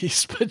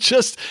employees, but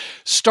just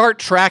start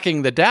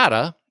tracking the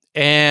data,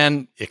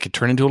 and it could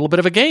turn into a little bit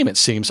of a game. It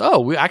seems. Oh,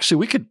 we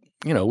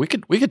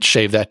could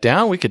shave that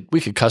down. We could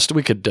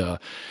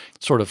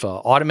sort of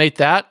automate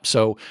that.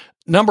 So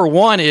number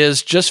one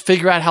is just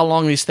figure out how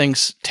long these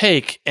things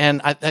take, and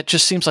that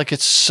just seems like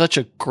it's such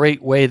a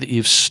great way that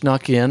you've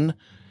snuck in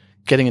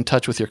getting in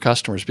touch with your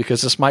customers,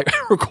 because this might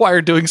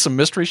require doing some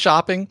mystery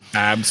shopping.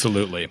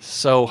 Absolutely.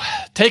 So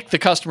take the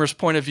customer's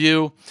point of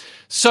view.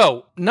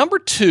 So number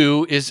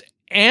 2 is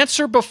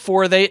answer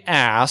before they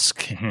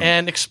ask,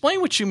 and explain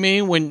what you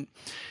mean when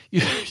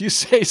you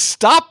say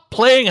stop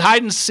playing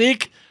hide and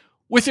seek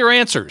with your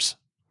answers.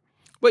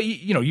 Well,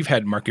 you've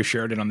had Marcus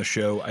Sheridan on the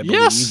show, I believe.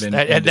 Yes, and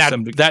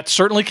that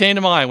certainly came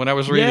to mind when I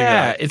was reading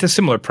that. Yeah, it's a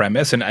similar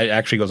premise, and it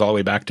actually goes all the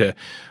way back to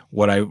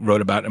what I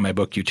wrote about in my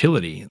book,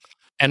 Utility.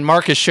 And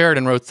Marcus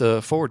Sheridan wrote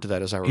the foreword to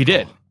that, as I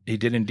recall. He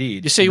did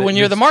indeed. You see, when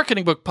you're the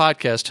Marketing Book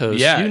podcast host,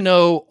 you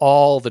know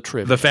all the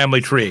trivia. The family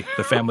tree.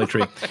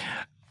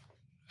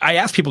 I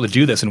ask people to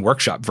do this in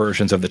workshop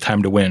versions of the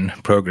Time to Win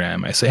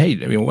program. I say,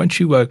 hey, why don't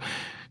you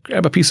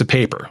grab a piece of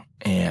paper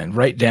and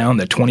write down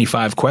the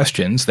 25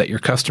 questions that your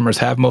customers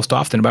have most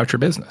often about your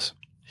business.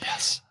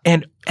 Yes.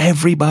 And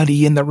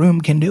everybody in the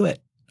room can do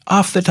it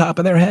off the top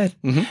of their head.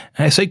 And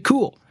I say,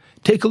 cool,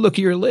 take a look at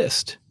your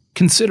list,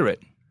 consider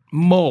it,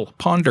 mull,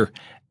 ponder,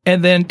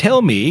 and then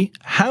tell me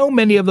how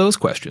many of those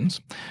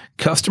questions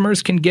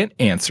customers can get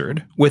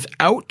answered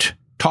without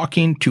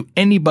talking to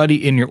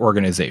anybody in your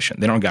organization.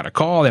 They don't got to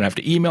call, they don't have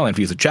to email, they don't have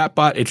to use a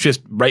chatbot. It's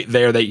just right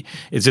there.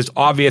 It's just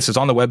obvious. It's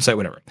on the website,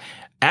 whatever.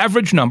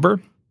 Average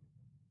number,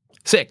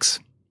 6.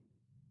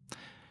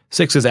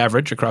 6 is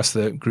average across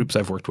the groups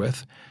I've worked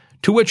with.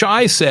 To which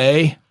I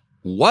say,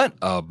 what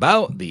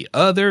about the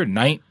other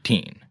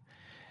 19?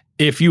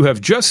 If you have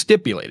just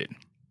stipulated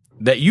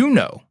that you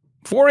know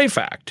for a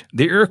fact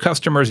that your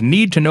customers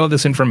need to know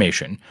this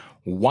information,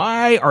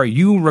 why are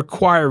you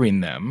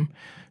requiring them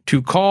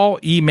to call,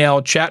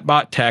 email,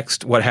 chatbot,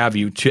 text, what have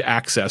you, to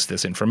access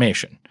this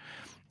information?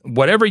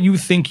 Whatever you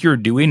think you're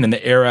doing in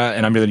the era,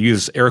 and I'm going to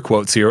use air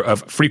quotes here,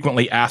 of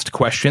frequently asked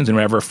questions in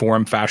whatever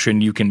form,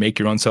 fashion you can make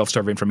your own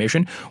self-serve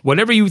information,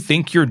 whatever you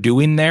think you're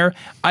doing there,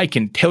 I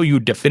can tell you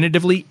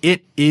definitively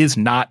it is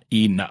not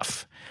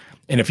enough.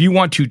 And if you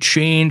want to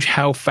change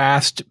how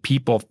fast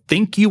people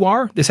think you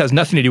are, this has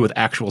nothing to do with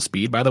actual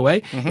speed, by the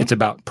way. It's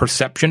about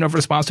perception of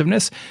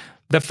responsiveness.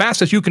 The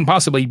fastest you can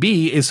possibly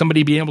be is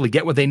somebody being able to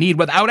get what they need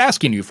without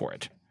asking you for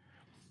it.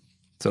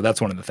 So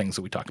that's one of the things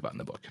that we talk about in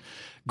the book.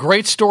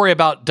 Great story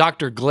about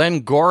Dr.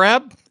 Glenn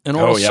Gorab, an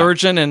oral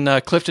surgeon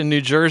in Clifton,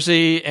 New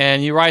Jersey.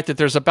 And you write that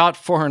there's about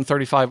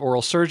 435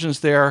 oral surgeons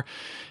there.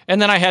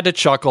 And then I had to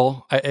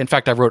chuckle. In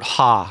fact, I wrote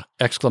 "ha!"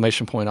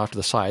 exclamation point off to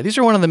the side. These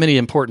are one of the many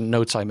important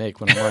notes I make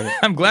when I'm writing.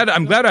 I'm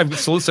glad I've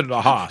solicited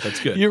a "ha." That's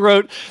good. You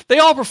wrote, they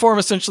all perform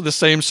essentially the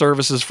same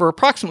services for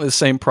approximately the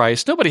same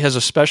price. Nobody has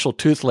a special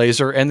tooth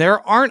laser, and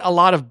there aren't a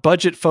lot of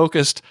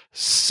budget-focused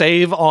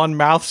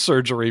save-on-mouth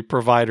surgery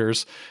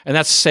providers. And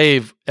that's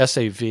save,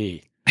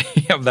 S-A-V.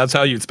 Yeah, that's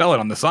how you'd spell it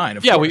on the sign,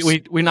 of course.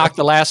 we knocked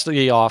the last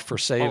E off for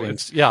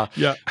savings. Yeah.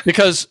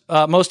 Because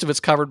most of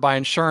it's covered by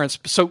insurance.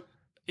 So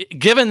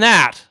given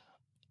that,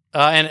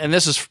 and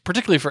this is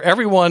particularly for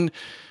everyone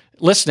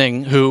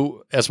listening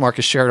who, as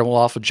Marcus Sheridan will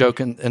often joke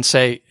and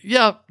say,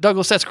 yeah,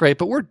 Douglas, that's great,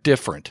 but we're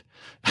different.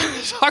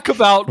 Talk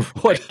about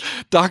what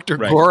Dr.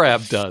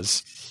 Gorab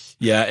does.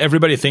 Yeah,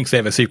 everybody thinks they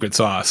have a secret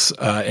sauce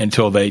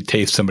until they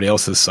taste somebody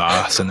else's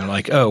sauce, and they're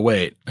like, oh,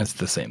 wait, that's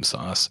the same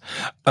sauce.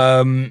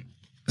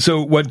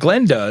 So what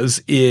Glenn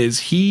does is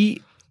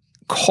he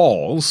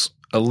calls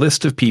a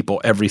list of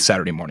people every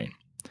Saturday morning.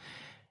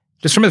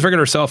 Just from his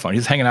regular cell phone.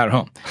 He's hanging out at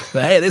home.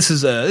 Hey, this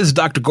is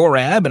Dr.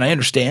 Gorab, and I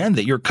understand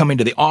that you're coming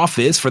to the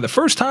office for the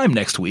first time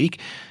next week.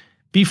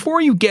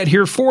 Before you get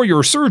here for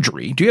your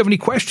surgery, do you have any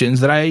questions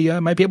that I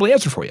might be able to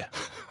answer for you?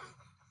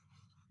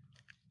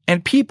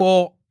 And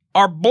people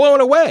are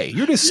blown away.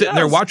 You're just sitting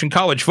there watching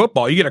college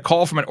football. You get a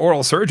call from an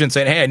oral surgeon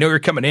saying, hey, I know you're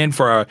coming in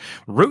for a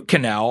root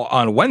canal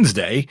on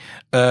Wednesday.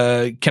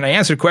 Can I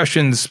answer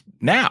questions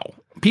now?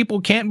 People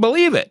can't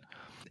believe it.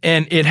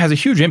 And it has a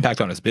huge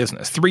impact on his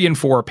business. 3 in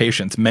 4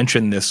 patients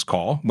mention this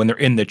call when they're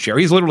in the chair.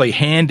 He's literally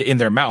hand in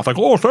their mouth, like,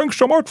 oh, thanks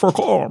so much for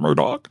calling me,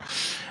 doc.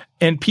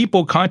 And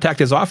people contact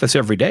his office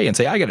every day and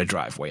say, I got to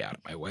drive way out of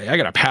my way. I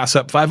got to pass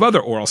up 5 other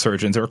oral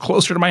surgeons that are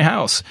closer to my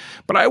house.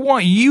 But I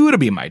want you to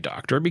be my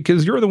doctor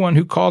because you're the one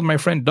who called my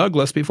friend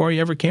Douglas before he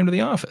ever came to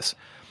the office.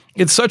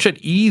 It's such an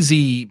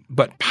easy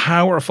but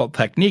powerful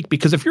technique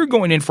because if you're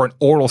going in for an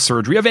oral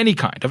surgery of any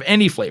kind, of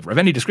any flavor, of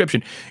any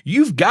description,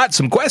 you've got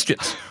some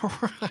questions.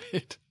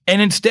 Right.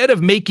 And instead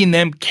of making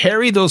them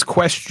carry those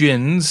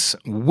questions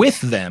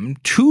with them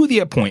to the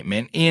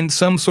appointment in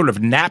some sort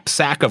of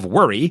knapsack of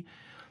worry,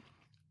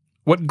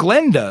 what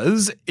Glenn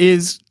does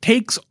is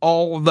takes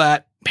all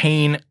that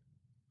pain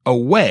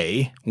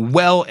away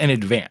well in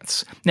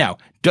advance. Now,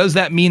 does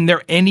that mean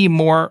they're any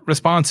more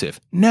responsive?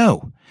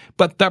 No.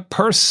 But the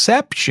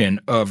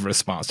perception of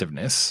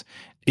responsiveness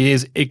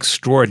is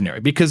extraordinary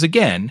because,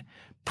 again,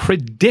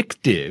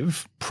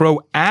 predictive,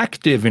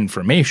 proactive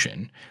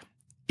information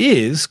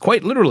is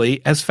quite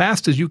literally as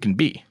fast as you can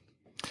be.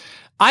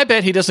 I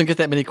bet he doesn't get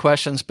that many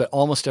questions, but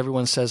almost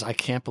everyone says, I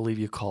can't believe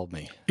you called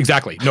me.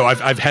 Exactly. No,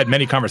 I've had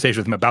many conversations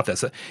with him about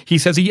this. He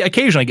says he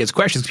occasionally gets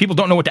questions. People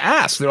don't know what to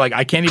ask. They're like,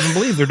 I can't even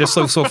believe. They're just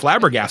so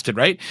flabbergasted,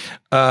 right?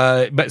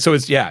 But so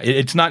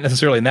it's not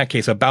necessarily in that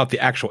case about the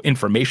actual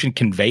information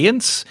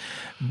conveyance,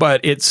 but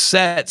it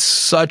sets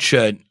such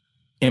an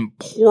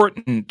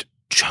important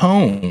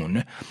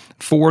tone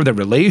for the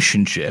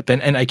relationship.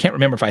 And I can't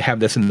remember if I have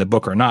this in the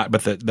book or not,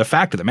 but the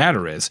fact of the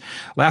matter is,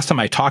 last time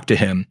I talked to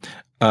him,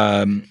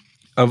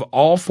 of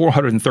all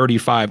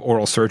 435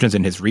 oral surgeons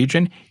in his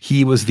region,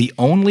 he was the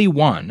only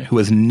one who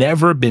has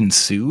never been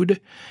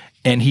sued,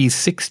 and he's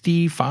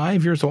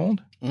 65 years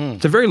old.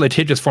 It's a very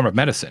litigious form of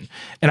medicine.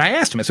 And I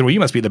asked him, I said, well, you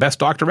must be the best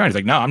doctor around. He's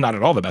like, no, I'm not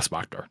at all the best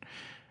doctor.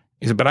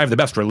 He said, but I have the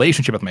best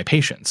relationship with my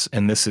patients,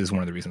 and this is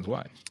one of the reasons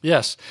why.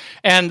 Yes.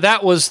 And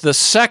that was the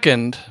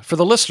second, for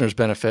the listener's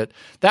benefit,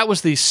 that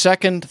was the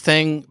second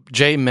thing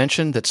Jay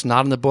mentioned that's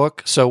not in the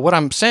book. So what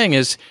I'm saying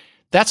is,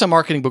 that's a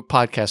Marketing Book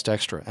Podcast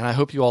Extra, and I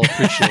hope you all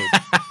appreciate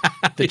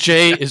that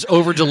Jay is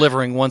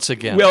over-delivering once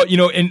again. Well,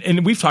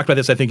 and we've talked about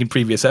this, I think, in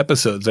previous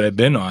episodes that I've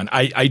been on.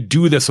 I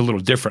do this a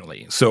little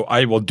differently. So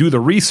I will do the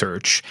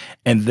research,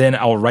 and then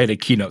I'll write a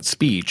keynote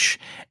speech,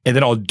 and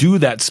then I'll do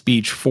that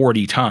speech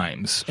 40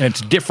 times. And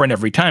it's different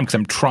every time because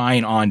I'm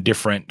trying on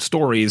different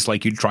stories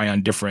like you try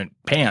on different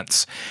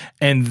pants.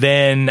 And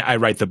then I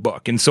write the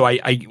book. And so I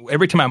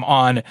every time I'm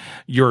on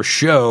your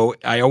show,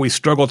 I always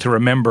struggle to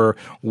remember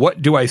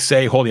what do I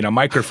say holding a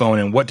microphone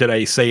and what did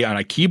I say on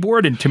a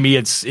keyboard. And to me,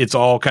 it's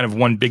all kind of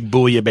one big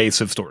bouillabaisse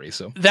of stories.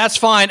 So that's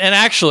fine. And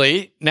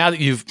actually, now that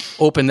you've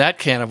opened that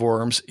can of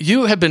worms,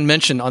 you have been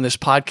mentioned on this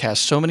podcast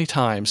so many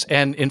times.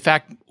 And in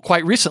fact,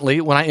 quite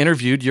recently when I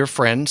interviewed your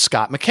friend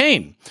Scott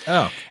McCain.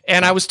 Oh.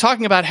 And I was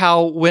talking about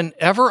how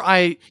whenever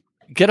I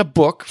get a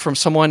book from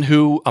someone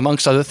who,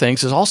 amongst other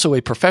things, is also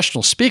a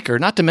professional speaker,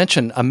 not to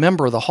mention a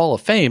member of the Hall of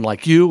Fame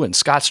like you and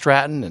Scott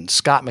Stratton and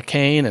Scott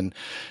McCain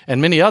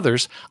and many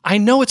others, I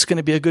know it's going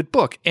to be a good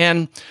book.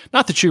 And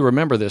not that you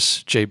remember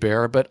this, Jay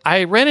Baer, but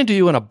I ran into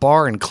you in a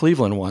bar in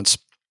Cleveland once.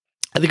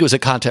 I think it was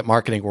at Content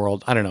Marketing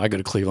World. I don't know. I go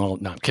to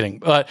Cleveland. No, I'm kidding.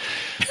 But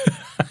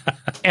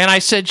and I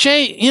said,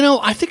 Jay,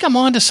 I think I'm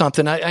onto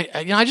something.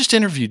 I just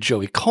interviewed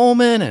Joey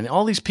Coleman and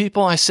all these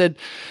people. I said,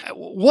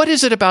 what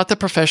is it about the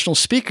professional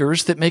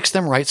speakers that makes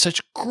them write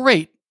such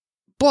great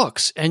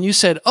books? And you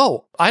said,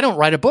 oh, I don't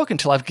write a book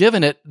until I've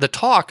given it the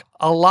talk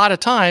a lot of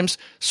times,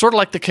 sort of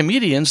like the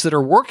comedians that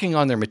are working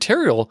on their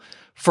material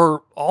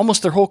for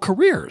almost their whole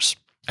careers.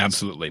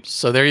 Absolutely.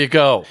 So there you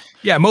go.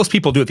 Yeah, most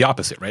people do it the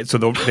opposite, right? So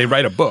they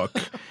write a book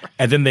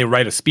and then they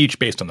write a speech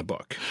based on the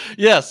book.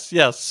 Yes.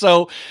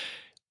 So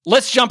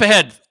let's jump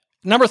ahead.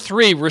 Number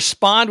 3,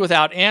 respond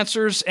without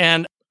answers.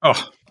 And I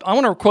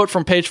want to quote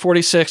from page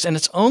 46, and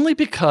it's only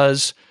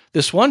because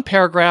this one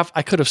paragraph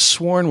I could have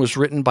sworn was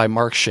written by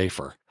Mark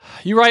Schaefer.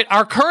 You write,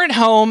 our current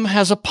home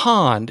has a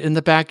pond in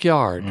the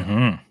backyard.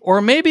 Mm-hmm.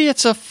 Or maybe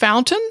it's a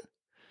fountain?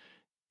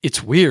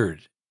 It's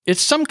weird.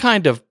 It's some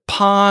kind of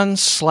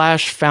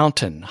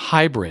pond/fountain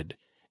hybrid.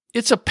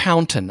 It's a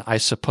pountain, I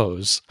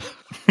suppose.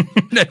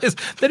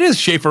 that is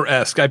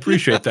Schaefer-esque. I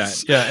appreciate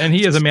that. Yeah, and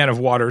he is a man of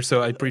water,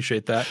 so I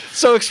appreciate that.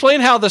 So explain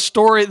how the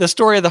story of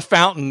the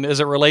fountain as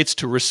it relates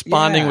to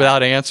responding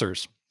without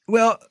answers.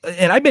 Well,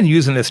 and I've been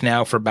using this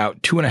now for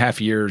about 2.5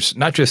 years,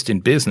 not just in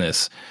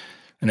business,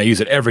 and I use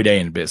it every day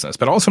in business,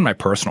 but also in my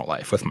personal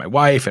life with my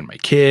wife and my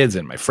kids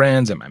and my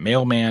friends and my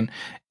mailman.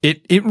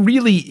 It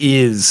really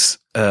is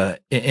an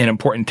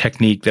important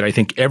technique that I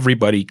think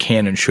everybody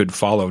can and should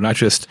follow, not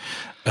just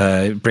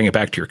bring it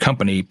back to your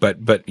company,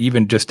 but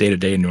even just day to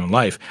day in your own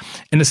life.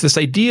 And it's this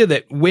idea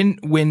that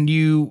when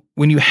you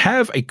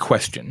have a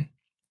question,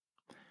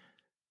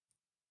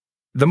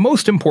 the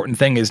most important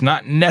thing is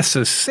not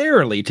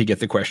necessarily to get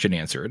the question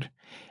answered.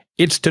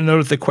 It's to know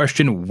that the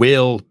question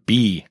will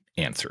be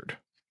answered.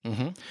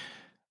 Mm-hmm.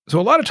 So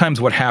a lot of times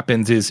what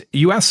happens is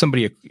you ask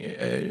somebody,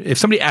 if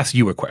somebody asks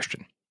you a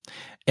question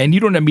and you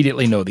don't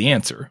immediately know the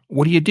answer,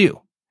 what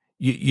do?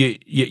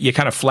 You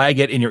kind of flag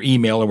it in your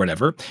email or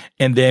whatever.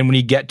 And then when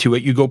you get to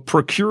it, you go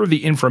procure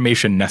the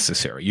information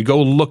necessary. You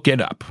go look it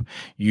up.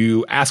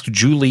 You ask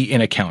Julie in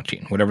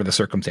accounting, whatever the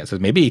circumstances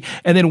may be.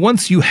 And then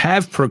once you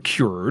have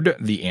procured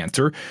the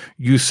answer,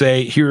 you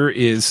say, here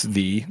is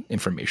the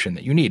information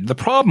that you need. The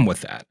problem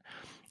with that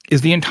is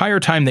the entire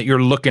time that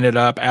you're looking it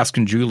up,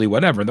 asking Julie,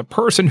 whatever, the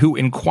person who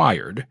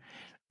inquired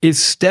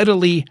is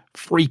steadily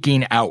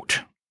freaking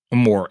out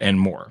more and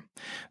more.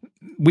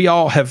 We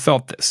all have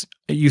felt this.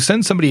 You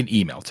send somebody an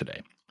email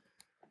today.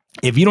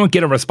 If you don't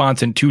get a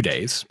response in 2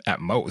 days at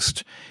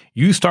most,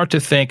 you start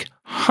to think,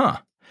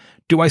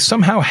 do I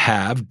somehow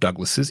have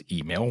Douglas's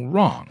email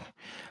wrong?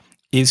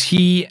 Is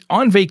he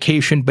on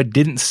vacation but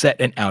didn't set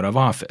an out of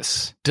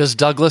office? Does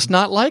Douglas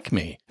not like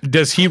me?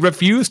 Does he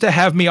refuse to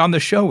have me on the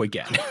show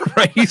again?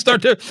 Right? You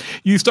start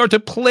to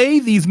play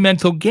these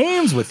mental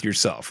games with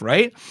yourself,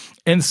 right?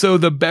 And so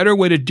the better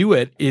way to do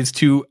it is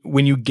to,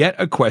 when you get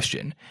a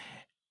question,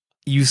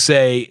 you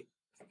say,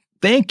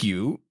 thank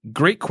you.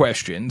 Great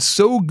question.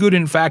 So good,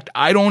 in fact,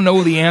 I don't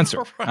know the answer.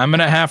 Right. I'm going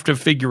to have to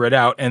figure it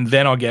out, and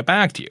then I'll get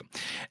back to you.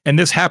 And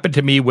this happened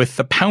to me with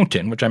the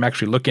Fountain, which I'm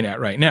actually looking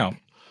at right now.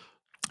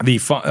 The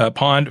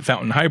pond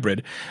fountain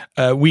hybrid.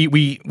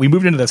 We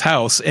moved into this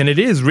house, and it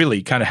is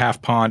really kind of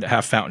half pond,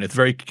 half fountain. It's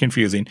very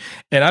confusing,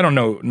 and I don't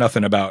know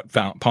nothing about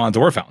ponds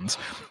or fountains.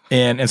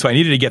 And so I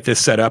needed to get this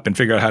set up and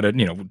figure out how to,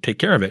 take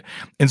care of it.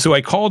 And so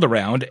I called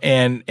around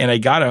and I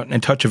got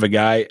in touch with a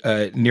guy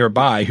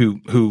nearby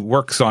who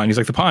works on, he's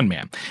like the pond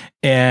man.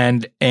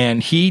 And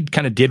he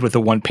kind of did what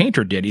the one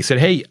painter did. He said,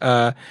 hey,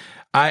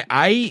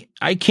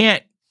 I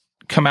can't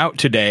come out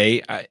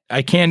today.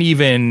 I can't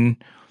even,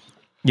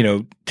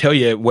 tell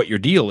you what your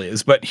deal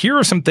is, but here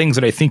are some things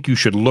that I think you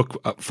should look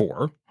up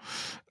for.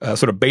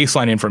 Sort of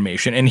baseline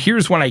information. And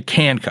here's when I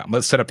can come.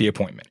 Let's set up the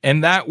appointment.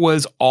 And that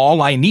was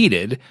all I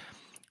needed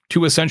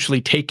to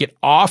essentially take it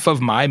off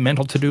of my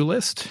mental to-do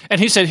list.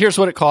 And he said, here's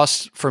what it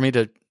costs for me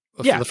for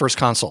the first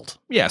consult.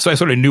 Yeah, so I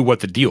sort of knew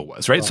what the deal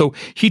was, right? Oh. So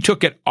he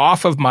took it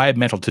off of my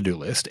mental to-do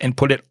list and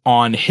put it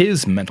on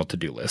his mental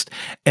to-do list.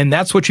 And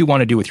that's what you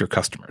want to do with your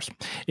customers.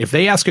 If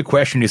they ask a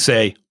question, you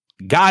say,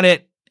 got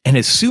it. And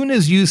as soon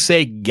as you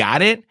say,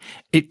 got it,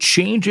 it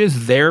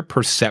changes their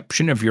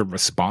perception of your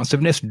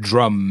responsiveness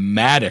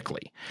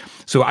dramatically.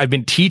 So I've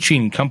been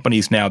teaching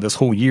companies now this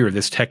whole year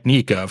this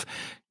technique of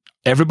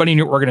everybody in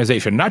your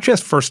organization, not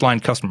just first-line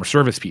customer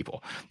service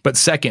people, but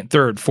second,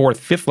 third, fourth,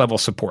 fifth level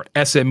support,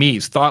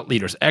 SMEs, thought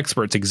leaders,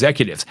 experts,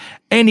 executives.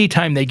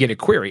 Anytime they get a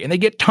query, and they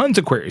get tons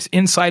of queries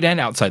inside and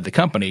outside the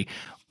company,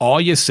 all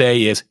you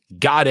say is,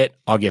 got it,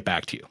 I'll get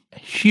back to you.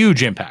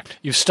 Huge impact.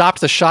 You've stopped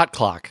the shot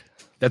clock.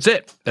 That's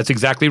it. That's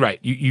exactly right.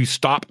 You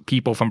stop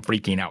people from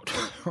freaking out.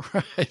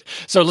 Right.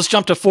 So let's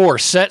jump to 4,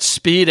 set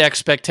speed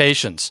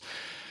expectations.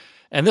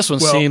 And this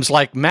one seems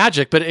like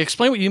magic, but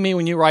explain what you mean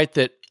when you write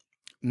that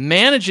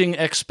managing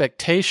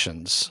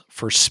expectations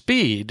for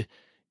speed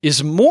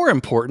is more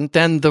important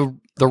than the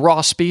raw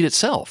speed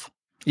itself.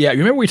 Yeah, you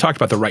remember we talked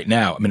about the right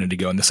now a minute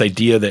ago, and this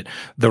idea that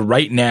the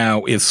right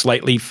now is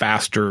slightly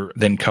faster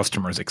than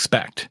customers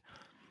expect.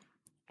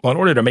 Well, in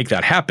order to make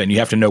that happen, you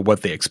have to know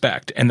what they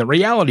expect. And the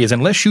reality is,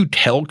 unless you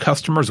tell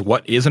customers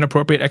what is an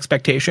appropriate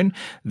expectation,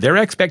 their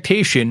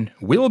expectation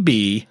will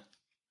be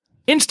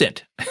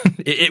instant.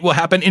 It will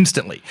happen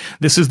instantly.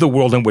 This is the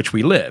world in which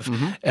we live.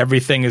 Mm-hmm.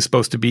 Everything is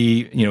supposed to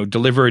be,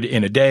 delivered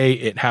in a day.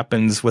 It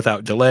happens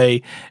without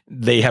delay.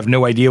 They have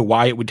no idea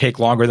why it would take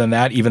longer than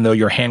that, even though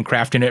you're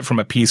handcrafting it from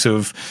a piece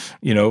of,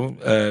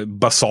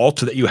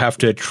 basalt that you have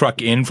to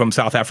truck in from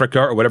South Africa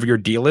or whatever your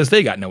deal is.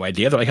 They got no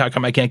idea. They're like, how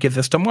come I can't get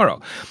this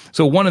tomorrow?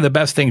 So one of the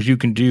best things you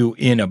can do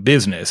in a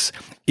business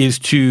is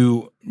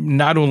to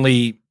not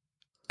only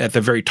at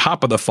the very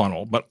top of the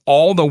funnel, but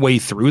all the way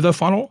through the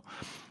funnel,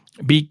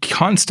 be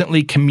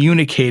constantly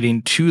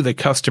communicating to the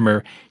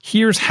customer,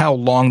 here's how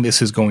long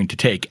this is going to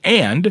take.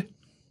 And,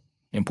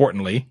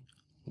 importantly,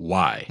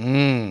 why.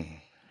 Mm-hmm.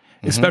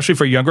 Especially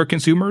for younger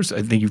consumers.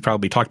 I think you've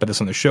probably talked about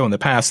this on the show in the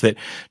past, that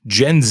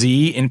Gen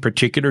Z in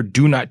particular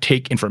do not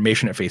take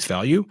information at face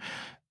value.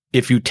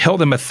 If you tell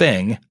them a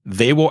thing,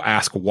 they will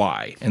ask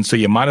why. And so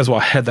you might as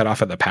well head that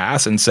off at the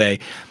pass and say,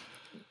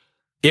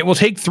 it will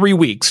take 3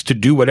 weeks to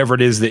do whatever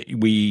it is that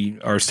we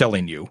are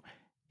selling you.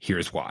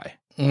 Here's why.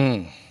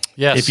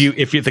 Yes.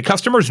 If the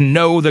customers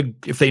know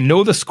if they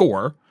know the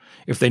score,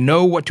 if they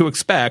know what to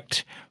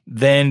expect,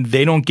 then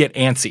they don't get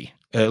antsy,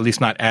 at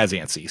least not as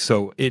antsy.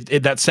 So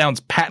that sounds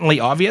patently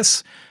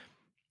obvious.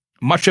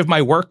 Much of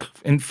my work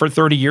for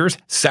 30 years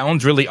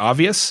sounds really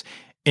obvious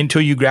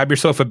until you grab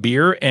yourself a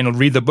beer and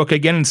read the book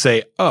again and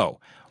say, oh,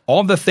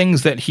 all the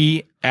things that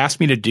he asked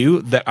me to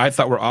do that I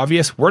thought were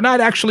obvious, we're not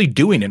actually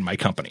doing in my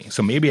company.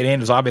 So maybe it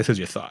ain't as obvious as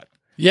you thought.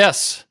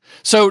 Yes.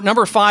 So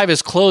number 5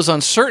 is close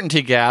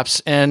uncertainty gaps.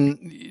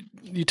 And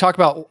you talk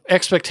about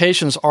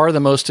expectations are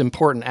the most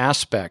important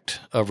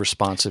aspect of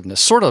responsiveness,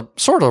 sort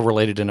of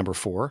related to number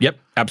 4. Yep,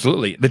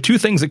 absolutely. The 2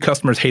 things that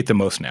customers hate the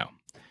most now: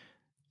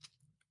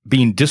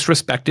 being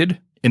disrespected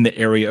in the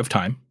area of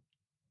time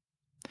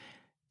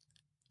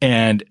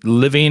and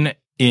living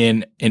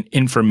in an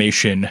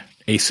information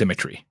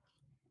asymmetry.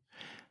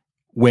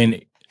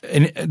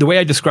 and the way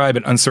I describe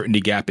an uncertainty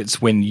gap,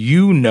 it's when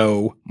you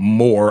know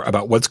more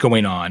about what's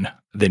going on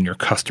than your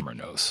customer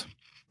knows.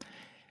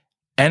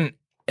 And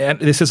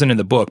this isn't in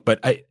the book, but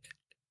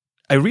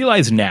I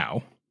realize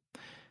now,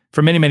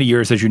 for many, many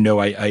years, as you know,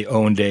 I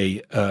owned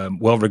a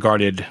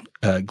well-regarded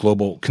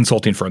global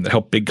consulting firm that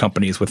helped big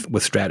companies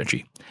with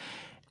strategy.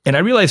 And I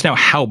realize now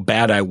how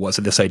bad I was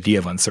at this idea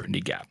of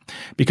uncertainty gap,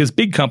 because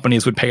big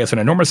companies would pay us an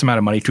enormous amount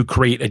of money to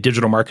create a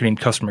digital marketing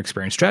customer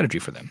experience strategy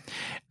for them.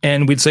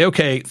 And we'd say,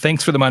 okay,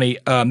 thanks for the money.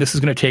 This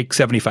is going to take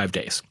 75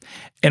 days.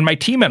 And my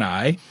team and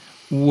I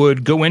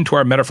would go into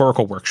our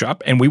metaphorical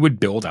workshop and we would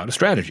build out a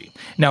strategy.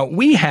 Now,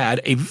 we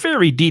had a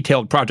very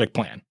detailed project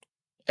plan.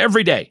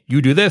 Every day,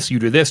 you do this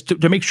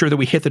to make sure that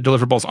we hit the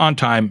deliverables on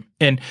time.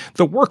 And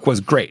the work was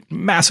great.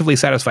 Massively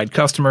satisfied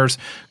customers,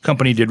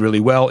 company did really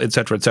well, et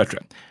cetera, et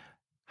cetera.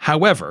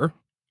 However,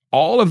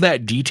 all of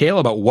that detail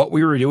about what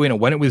we were doing and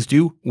when it was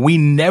due, we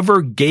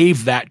never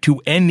gave that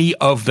to any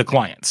of the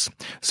clients.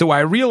 So I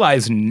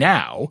realize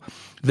now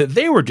that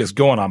they were just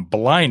going on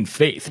blind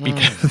faith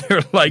because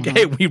they're like,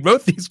 hey, we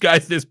wrote these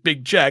guys this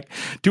big check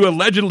to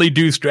allegedly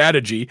do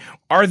strategy.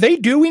 Are they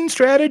doing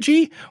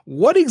strategy?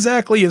 What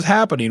exactly is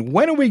happening?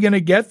 When are we going to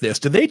get this?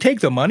 Do they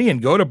take the money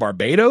and go to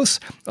Barbados?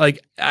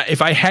 Like,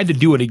 if I had to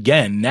do it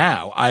again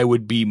now, I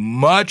would be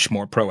much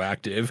more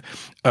proactive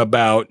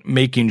about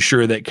making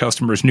sure that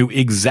customers knew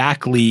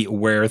exactly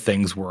where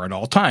things were at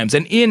all times.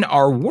 And in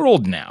our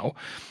world now,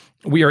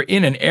 we are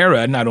in an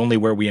era not only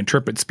where we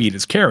interpret speed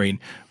as caring,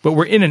 but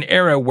we're in an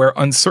era where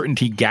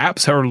uncertainty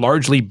gaps are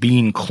largely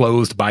being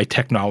closed by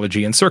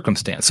technology and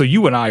circumstance. So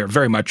you and I are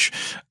very much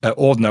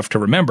old enough to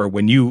remember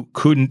when you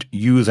couldn't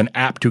use an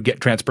app to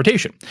get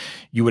transportation.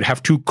 You would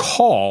have to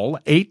call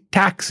a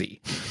taxi.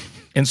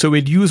 And so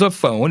we'd use a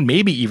phone,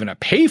 maybe even a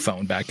pay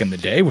phone back in the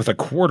day with a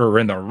quarter,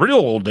 in the real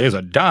old days,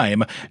 a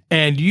dime.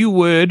 And you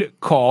would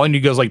call and you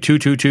goes like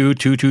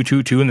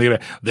 222-2222. And they'd go,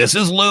 this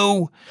is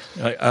Lou.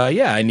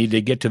 Yeah, I need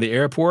to get to the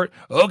airport.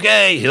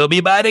 Okay, he'll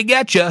be by to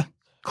get you.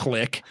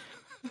 Click.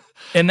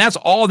 And that's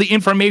all the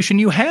information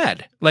you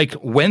had. Like,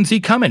 when's he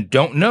coming?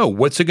 Don't know.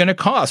 What's it going to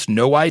cost?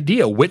 No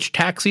idea. Which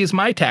taxi is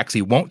my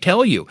taxi? Won't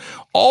tell you.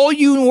 All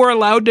you were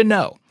allowed to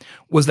know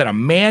was that a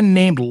man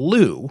named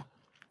Lou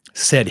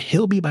said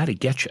he'll be by to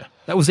get you.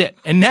 That was it.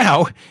 And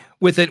now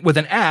with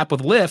an app, with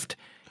Lyft,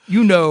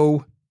 you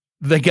know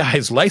the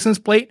guy's license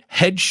plate,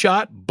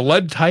 headshot,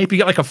 blood type. You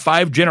got like a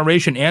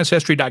 5-generation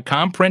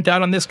Ancestry.com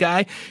printout on this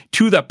guy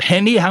to the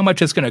penny, how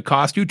much it's going to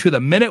cost you, to the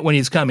minute when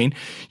he's coming.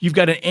 You've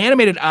got an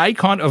animated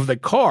icon of the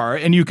car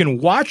and you can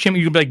watch him.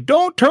 You can be like,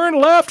 don't turn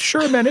left,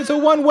 Sherman. It's a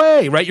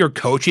one-way, right? You're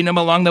coaching him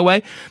along the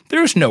way.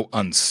 There's no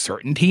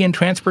uncertainty in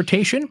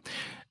transportation.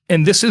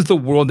 And this is the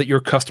world that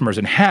your customers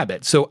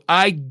inhabit. So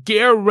I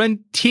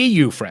guarantee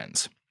you,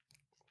 friends,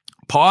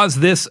 pause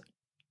this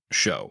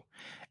show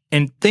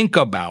and think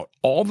about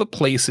all the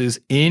places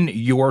in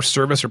your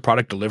service or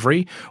product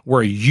delivery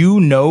where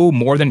you know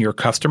more than your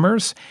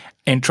customers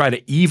and try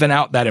to even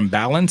out that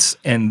imbalance,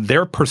 and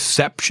their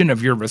perception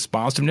of your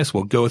responsiveness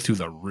will go through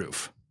the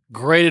roof.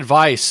 Great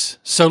advice.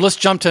 So let's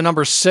jump to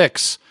number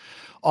 6.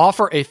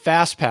 Offer a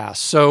fast pass.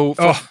 So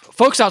for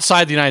folks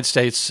outside the United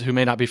States who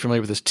may not be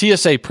familiar with this,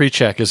 TSA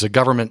PreCheck is a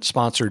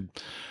government-sponsored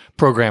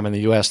program in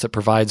the U.S. that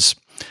provides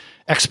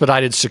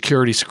expedited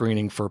security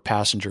screening for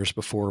passengers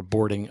before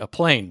boarding a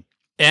plane.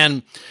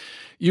 And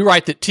you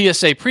write that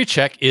TSA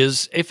PreCheck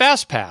is a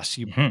fast pass.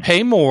 You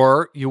pay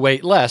more, you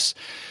wait less.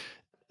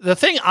 The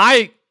thing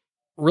I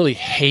really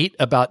hate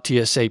about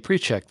TSA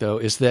PreCheck, though,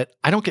 is that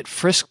I don't get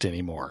frisked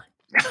anymore.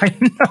 I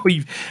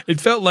know. It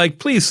felt like,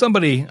 please,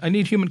 somebody, I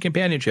need human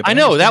companionship. I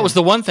know. That was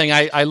the one thing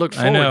I looked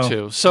forward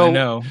to.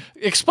 So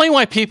explain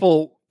why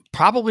people,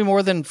 probably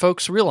more than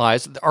folks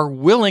realize, are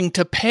willing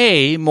to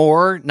pay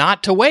more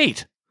not to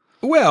wait.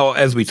 Well,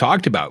 as we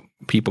talked about,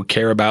 people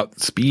care about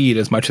speed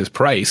as much as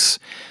price,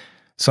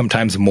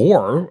 sometimes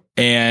more.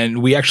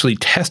 And we actually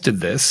tested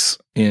this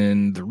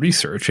in the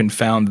research and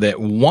found that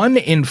 1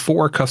 in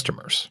 4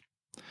 customers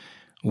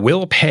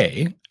will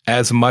pay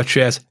as much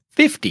as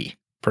 50%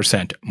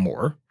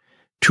 more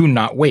to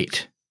not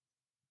wait.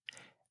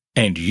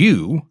 And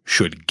you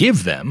should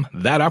give them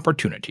that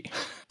opportunity.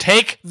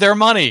 Take their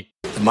money.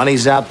 The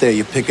money's out there.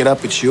 You pick it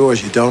up, it's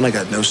yours. You don't, I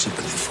got no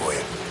sympathy for you.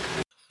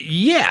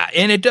 Yeah,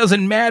 and it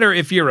doesn't matter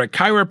if you're a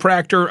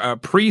chiropractor, a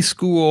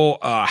preschool,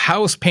 a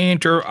house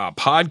painter, a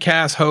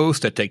podcast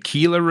host, a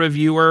tequila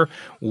reviewer,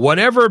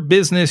 whatever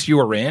business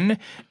you're in.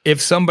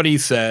 If somebody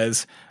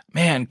says,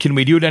 man, can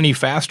we do it any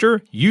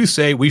faster? You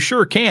say, we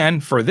sure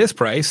can for this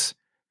price.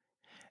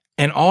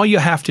 And all you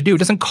have to do, it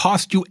doesn't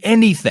cost you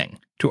anything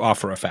to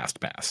offer a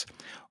fast pass.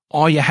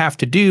 All you have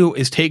to do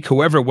is take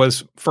whoever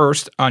was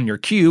first on your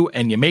queue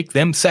and you make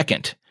them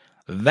second.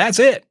 That's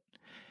it.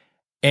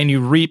 And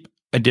you reap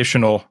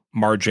additional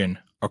margin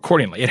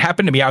accordingly. It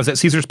happened to me. I was at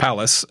Caesar's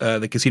Palace,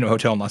 the casino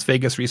hotel in Las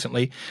Vegas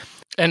recently.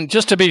 And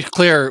just to be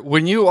clear,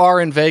 when you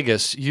are in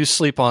Vegas, you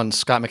sleep on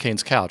Scott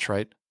McCain's couch,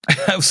 right?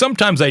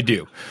 Sometimes I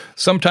do.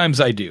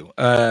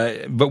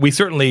 But we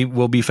certainly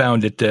will be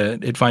found at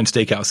fine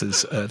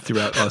steakhouses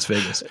throughout Las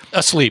Vegas.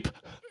 Asleep.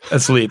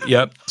 Asleep,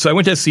 yep. So I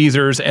went to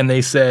Caesars and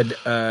they said,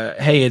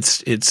 hey,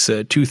 it's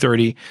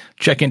 2:30.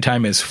 Check-in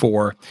time is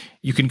 4.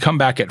 You can come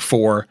back at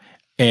 4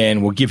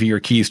 and we'll give you your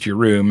keys to your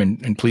room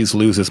and please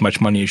lose as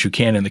much money as you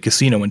can in the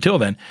casino until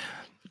then.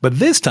 But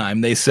this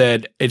time they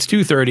said it's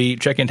 2:30,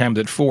 check-in time's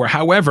at 4.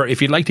 However,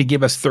 if you'd like to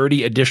give us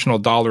 $30 additional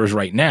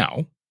right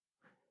now,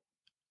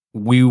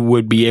 we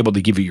would be able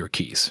to give you your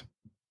keys.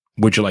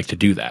 Would you like to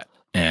do that?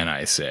 And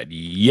I said,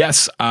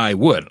 yes, I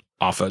would,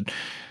 off a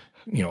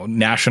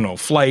national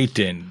flight,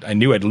 and I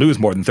knew I'd lose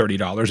more than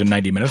 $30 in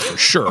 90 minutes for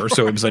sure.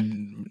 So it was a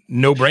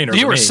no-brainer.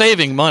 You were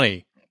saving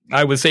money.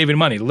 I was saving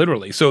money,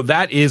 literally. So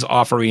that is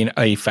offering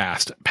a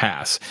fast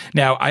pass.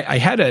 Now, I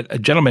had a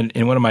gentleman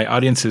in one of my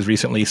audiences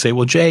recently say,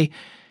 well, Jay,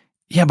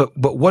 yeah, but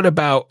what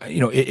about,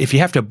 if you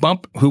have to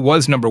bump who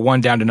was number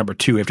 1 down to number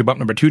 2, you have to bump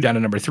number 2 down to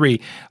number 3,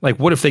 like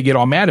what if they get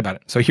all mad about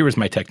it? So here was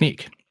my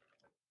technique.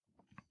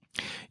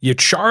 You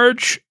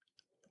charge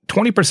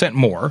 20%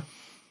 more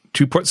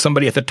to put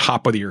somebody at the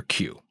top of your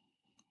queue.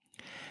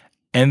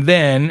 And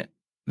then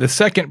the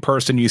second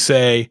person you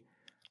say,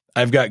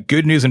 I've got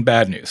good news and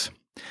bad news.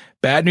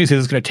 Bad news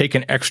is it's going to take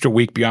an extra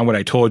week beyond what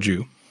I told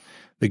you.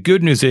 The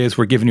good news is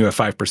we're giving you a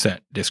 5%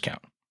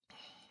 discount.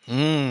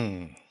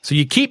 So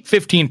you keep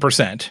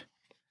 15%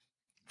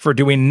 for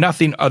doing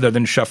nothing other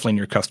than shuffling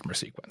your customer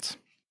sequence.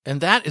 And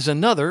that is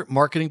another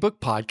Marketing Book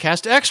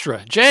Podcast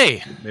Extra.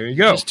 Jay. There you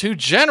go. Just too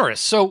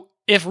generous. So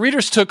if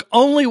readers took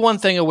only one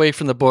thing away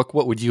from the book,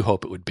 what would you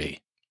hope it would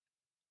be?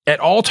 At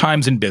all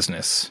times in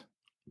business,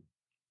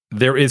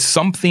 there is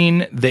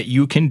something that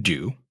you can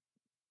do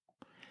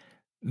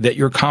that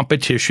your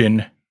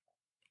competition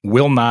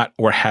will not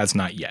or has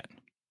not yet.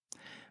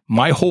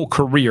 My whole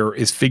career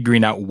is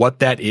figuring out what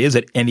that is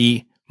at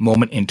any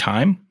moment in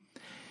time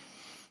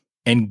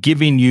and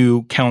giving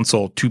you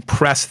counsel to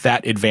press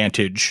that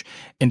advantage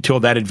until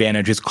that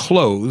advantage is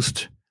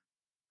closed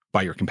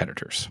by your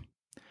competitors.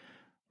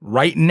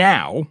 Right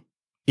now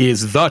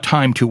is the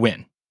time to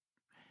win.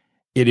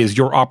 It is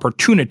your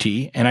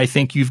opportunity, and I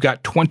think you've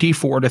got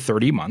 24 to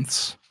 30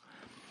 months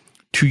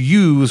to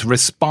use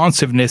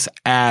responsiveness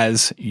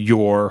as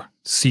your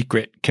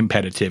secret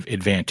competitive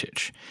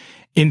advantage.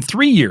 In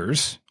 3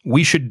 years,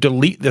 we should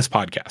delete this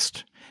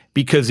podcast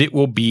because it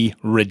will be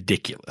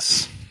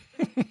ridiculous.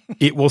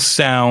 It will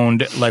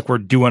sound like we're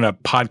doing a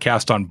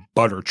podcast on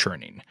butter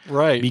churning.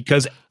 Right.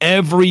 Because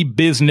every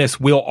business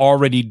will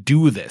already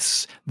do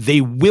this.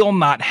 They will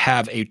not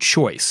have a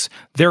choice.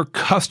 Their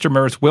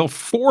customers will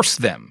force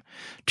them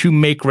to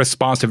make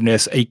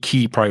responsiveness a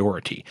key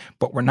priority.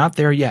 But we're not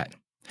there yet.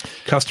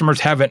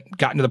 Customers haven't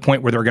gotten to the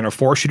point where they're going to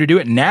force you to do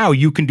it. Now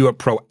you can do it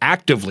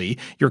proactively.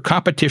 Your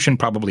competition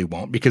probably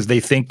won't because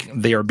they think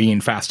they are being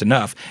fast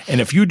enough.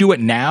 And if you do it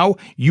now,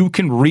 you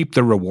can reap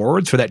the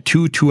rewards for that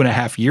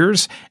 2.5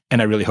 years.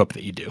 And I really hope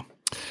that you do.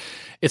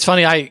 It's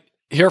funny. I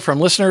hear from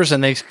listeners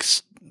and they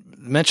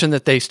mention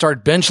that they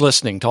start binge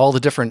listening to all the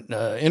different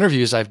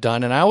interviews I've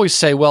done. And I always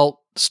say,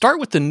 well,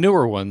 start with the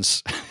newer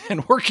ones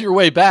and work your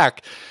way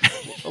back,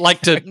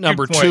 like to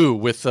number 2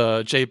 with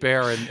Jay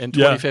Baer in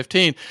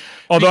 2015. Yeah.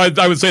 Although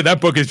I would say that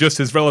book is just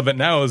as relevant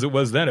now as it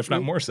was then, if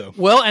not more so.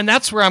 Well, and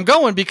that's where I'm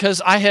going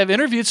because I have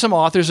interviewed some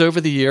authors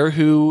over the year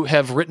who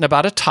have written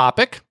about a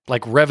topic,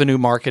 like revenue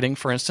marketing,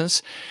 for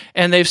instance,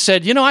 and they've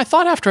said, I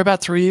thought after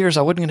about 3 years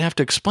I wasn't going to have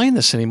to explain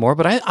this anymore,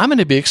 but I'm going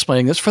to be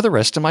explaining this for the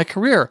rest of my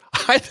career.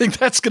 I think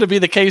that's going to be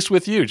the case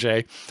with you,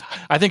 Jay.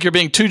 I think you're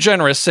being too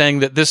generous saying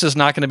that this is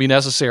not going to be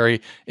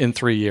necessary in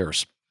 3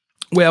 years.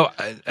 Well,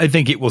 I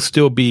think it will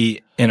still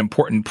be an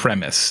important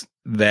premise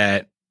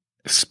that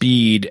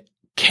speed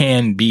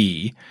can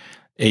be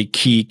a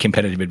key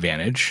competitive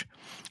advantage,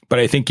 but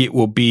I think it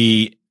will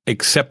be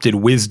accepted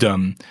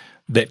wisdom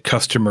that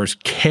customers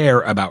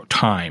care about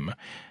time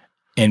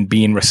and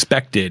being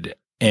respected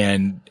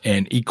and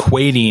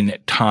equating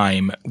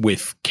time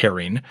with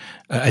caring.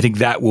 I think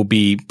that will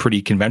be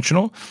pretty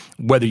conventional.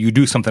 Whether you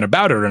do something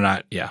about it or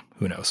not,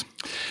 who knows?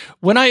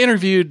 When I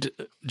interviewed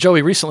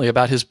Joey recently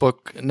about his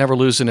book, Never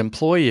Lose an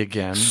Employee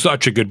Again.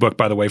 Such a good book,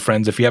 by the way,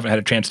 friends. If you haven't had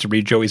a chance to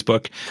read Joey's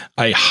book,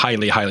 I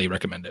highly, highly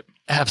recommend it.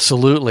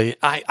 Absolutely.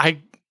 I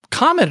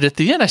commented at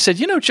the end, I said,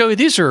 Joey,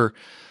 these are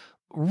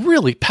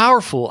really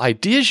powerful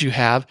ideas you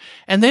have,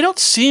 and they don't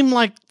seem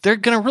like they're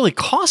going to really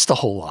cost a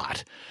whole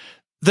lot.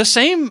 The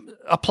same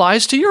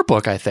applies to your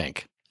book, I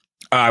think.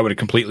 I would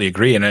completely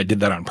agree, and I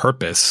did that on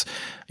purpose.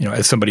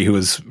 As somebody who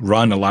has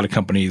run a lot of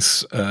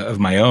companies of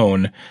my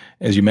own,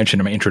 as you mentioned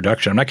in my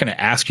introduction, I'm not going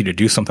to ask you to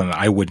do something that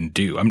I wouldn't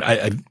do.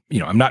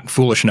 I'm not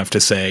foolish enough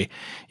to say,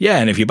 yeah,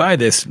 and if you buy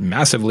this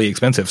massively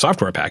expensive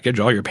software package,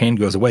 all your pain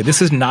goes away.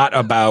 This is not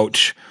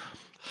about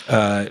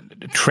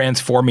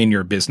transforming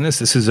your business.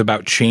 This is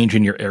about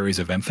changing your areas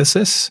of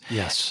emphasis.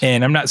 Yes.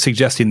 And I'm not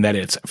suggesting that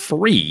it's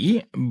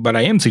free, but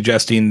I am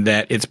suggesting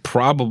that it's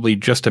probably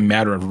just a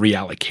matter of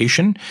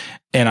reallocation.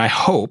 And I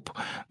hope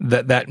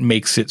that that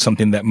makes it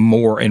something that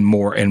more and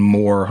more and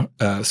more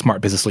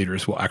smart business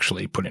leaders will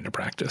actually put into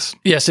practice.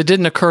 Yes, it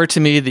didn't occur to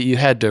me that you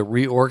had to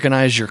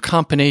reorganize your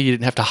company. You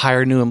didn't have to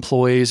hire new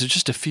employees. It's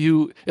just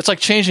it's like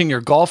changing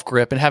your golf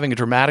grip and having a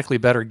dramatically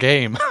better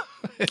game.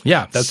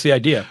 Yeah, that's the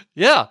idea.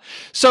 Yeah.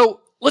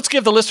 So let's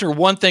give the listener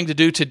one thing to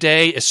do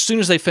today as soon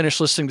as they finish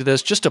listening to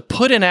this, just to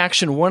put in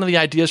action one of the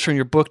ideas from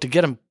your book to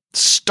get them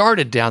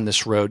started down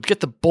this road, get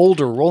the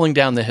boulder rolling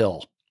down the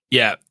hill.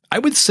 Yeah, I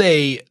would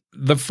say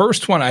the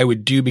first one I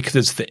would do, because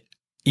it's the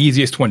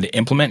easiest one to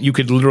implement, you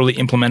could literally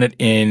implement it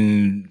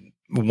in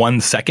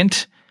 1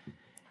 second,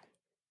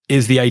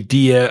 is the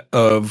idea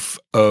of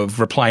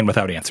replying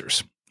without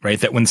answers, right?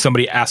 That when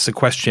somebody asks a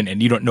question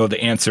and you don't know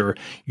the answer,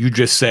 you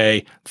just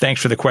say,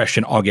 thanks for the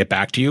question, I'll get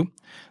back to you.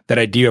 That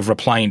idea of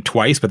replying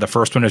twice, but the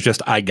first one is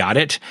just, I got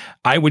it.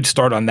 I would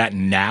start on that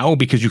now,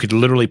 because you could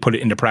literally put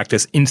it into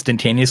practice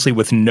instantaneously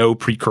with no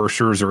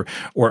precursors or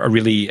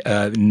really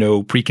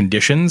no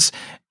preconditions.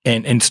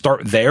 And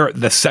start there.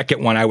 The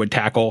second one I would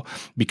tackle,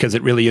 because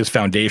it really is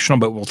foundational,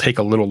 but will take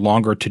a little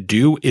longer to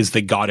do, is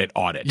the got it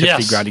audit. To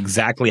figure out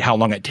exactly how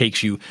long it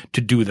takes you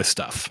to do the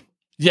stuff.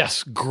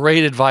 Yes,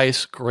 great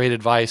advice. Great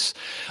advice.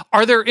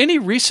 Are there any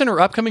recent or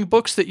upcoming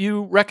books that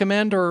you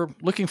recommend or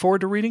looking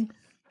forward to reading?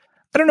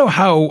 I don't know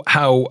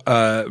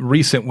how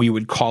recent we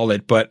would call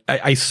it, but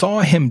I saw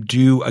him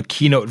do a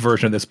keynote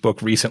version of this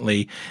book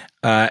recently,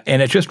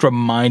 and it just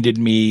reminded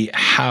me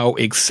how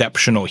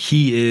exceptional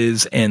he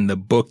is and the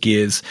book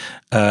is.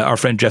 Our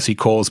friend Jesse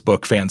Cole's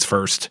book, Fans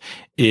First,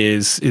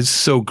 is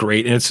so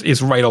great, and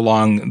it's right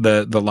along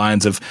the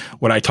lines of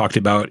what I talked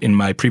about in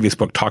my previous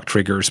book, Talk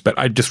Triggers. But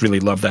I just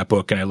really love that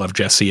book, and I love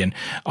Jesse, and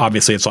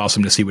obviously it's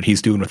awesome to see what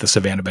he's doing with the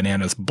Savannah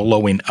Bananas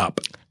blowing up.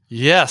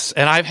 Yes,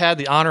 and I've had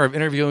the honor of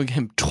interviewing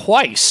him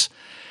twice,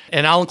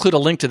 and I'll include a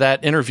link to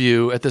that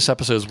interview at this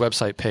episode's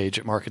website page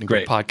at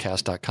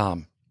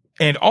marketingbookpodcast.com.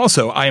 And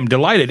also, I am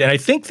delighted, and I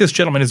think this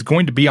gentleman is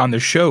going to be on the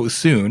show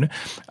soon.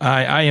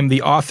 I am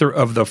the author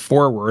of the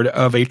foreword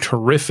of a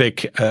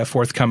terrific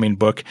forthcoming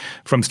book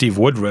from Steve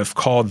Woodruff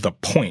called The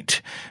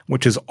Point,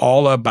 which is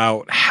all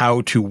about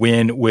how to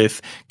win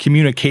with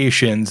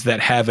communications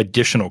that have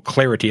additional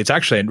clarity. It's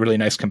actually a really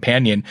nice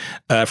companion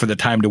for the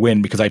time to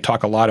win, because I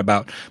talk a lot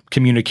about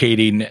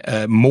communicating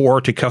more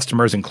to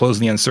customers and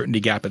closing the uncertainty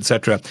gap,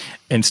 etc.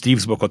 And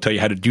Steve's book will tell you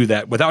how to do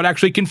that without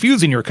actually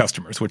confusing your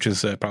customers, which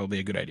is probably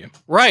a good idea.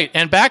 Right.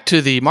 And back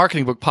to the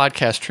Marketing Book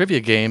Podcast trivia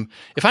game.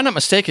 If I'm not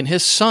mistaken,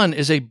 his son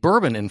is a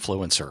bourbon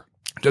influencer.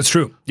 That's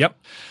true. Yep.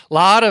 A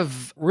lot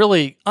of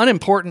really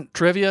unimportant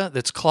trivia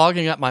that's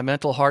clogging up my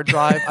mental hard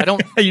drive. I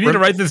don't. You need to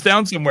write this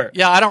down somewhere.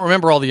 Yeah, I don't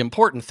remember all the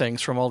important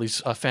things from all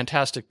these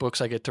fantastic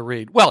books I get to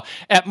read. Well,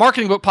 at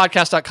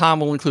marketingbookpodcast.com,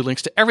 we'll include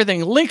links to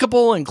everything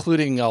linkable,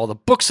 including all the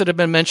books that have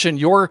been mentioned,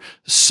 your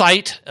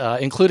site,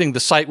 including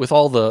the site with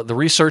all the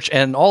research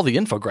and all the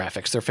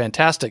infographics. They're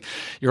fantastic.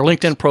 Your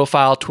LinkedIn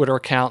profile, Twitter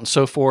account, and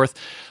so forth.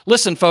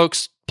 Listen,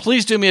 folks.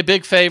 Please do me a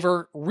big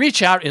favor.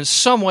 Reach out in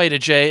some way to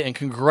Jay and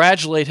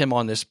congratulate him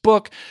on this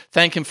book.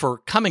 Thank him for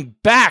coming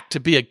back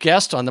to be a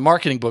guest on the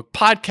Marketing Book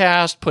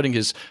Podcast, putting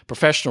his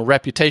professional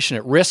reputation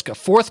at risk a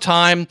fourth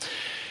time.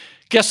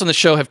 Guests on the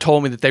show have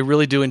told me that they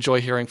really do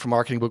enjoy hearing from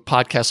Marketing Book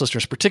Podcast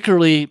listeners,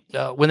 particularly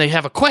when they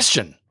have a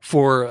question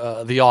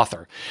for the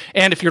author.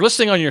 And if you're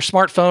listening on your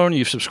smartphone,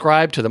 you've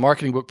subscribed to the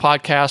Marketing Book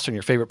Podcast on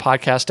your favorite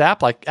podcast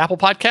app like Apple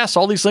Podcasts,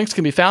 all these links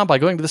can be found by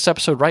going to this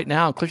episode right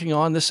now and clicking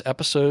on this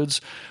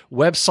episode's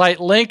website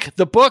link.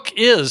 The book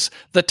is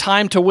The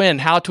Time to Win,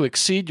 How to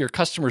Exceed Your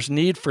Customers'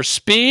 Need for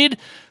Speed.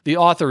 The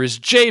author is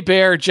Jay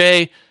Baer.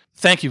 Jay,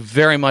 thank you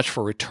very much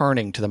for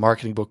returning to the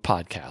Marketing Book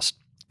Podcast.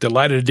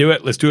 Delighted to do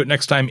it. Let's do it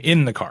next time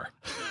in the car.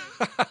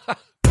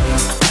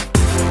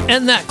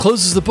 And that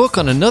closes the book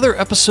on another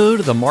episode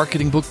of the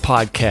Marketing Book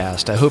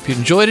Podcast. I hope you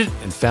enjoyed it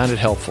and found it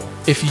helpful.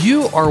 If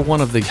you are one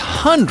of the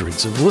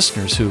hundreds of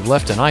listeners who've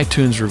left an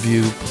iTunes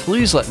review,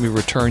 please let me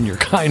return your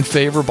kind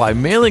favor by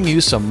mailing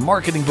you some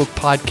Marketing Book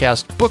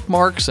Podcast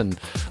bookmarks and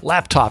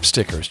laptop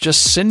stickers.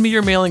 Just send me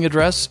your mailing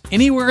address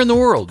anywhere in the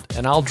world,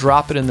 and I'll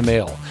drop it in the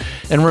mail.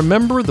 And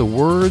remember the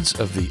words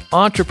of the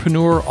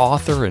entrepreneur,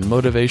 author, and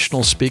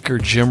motivational speaker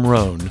Jim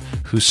Rohn,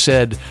 who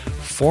said,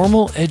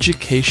 "Formal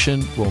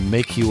education will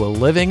make you a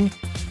living.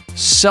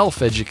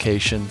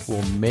 Self-education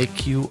will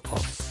make you a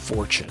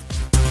fortune."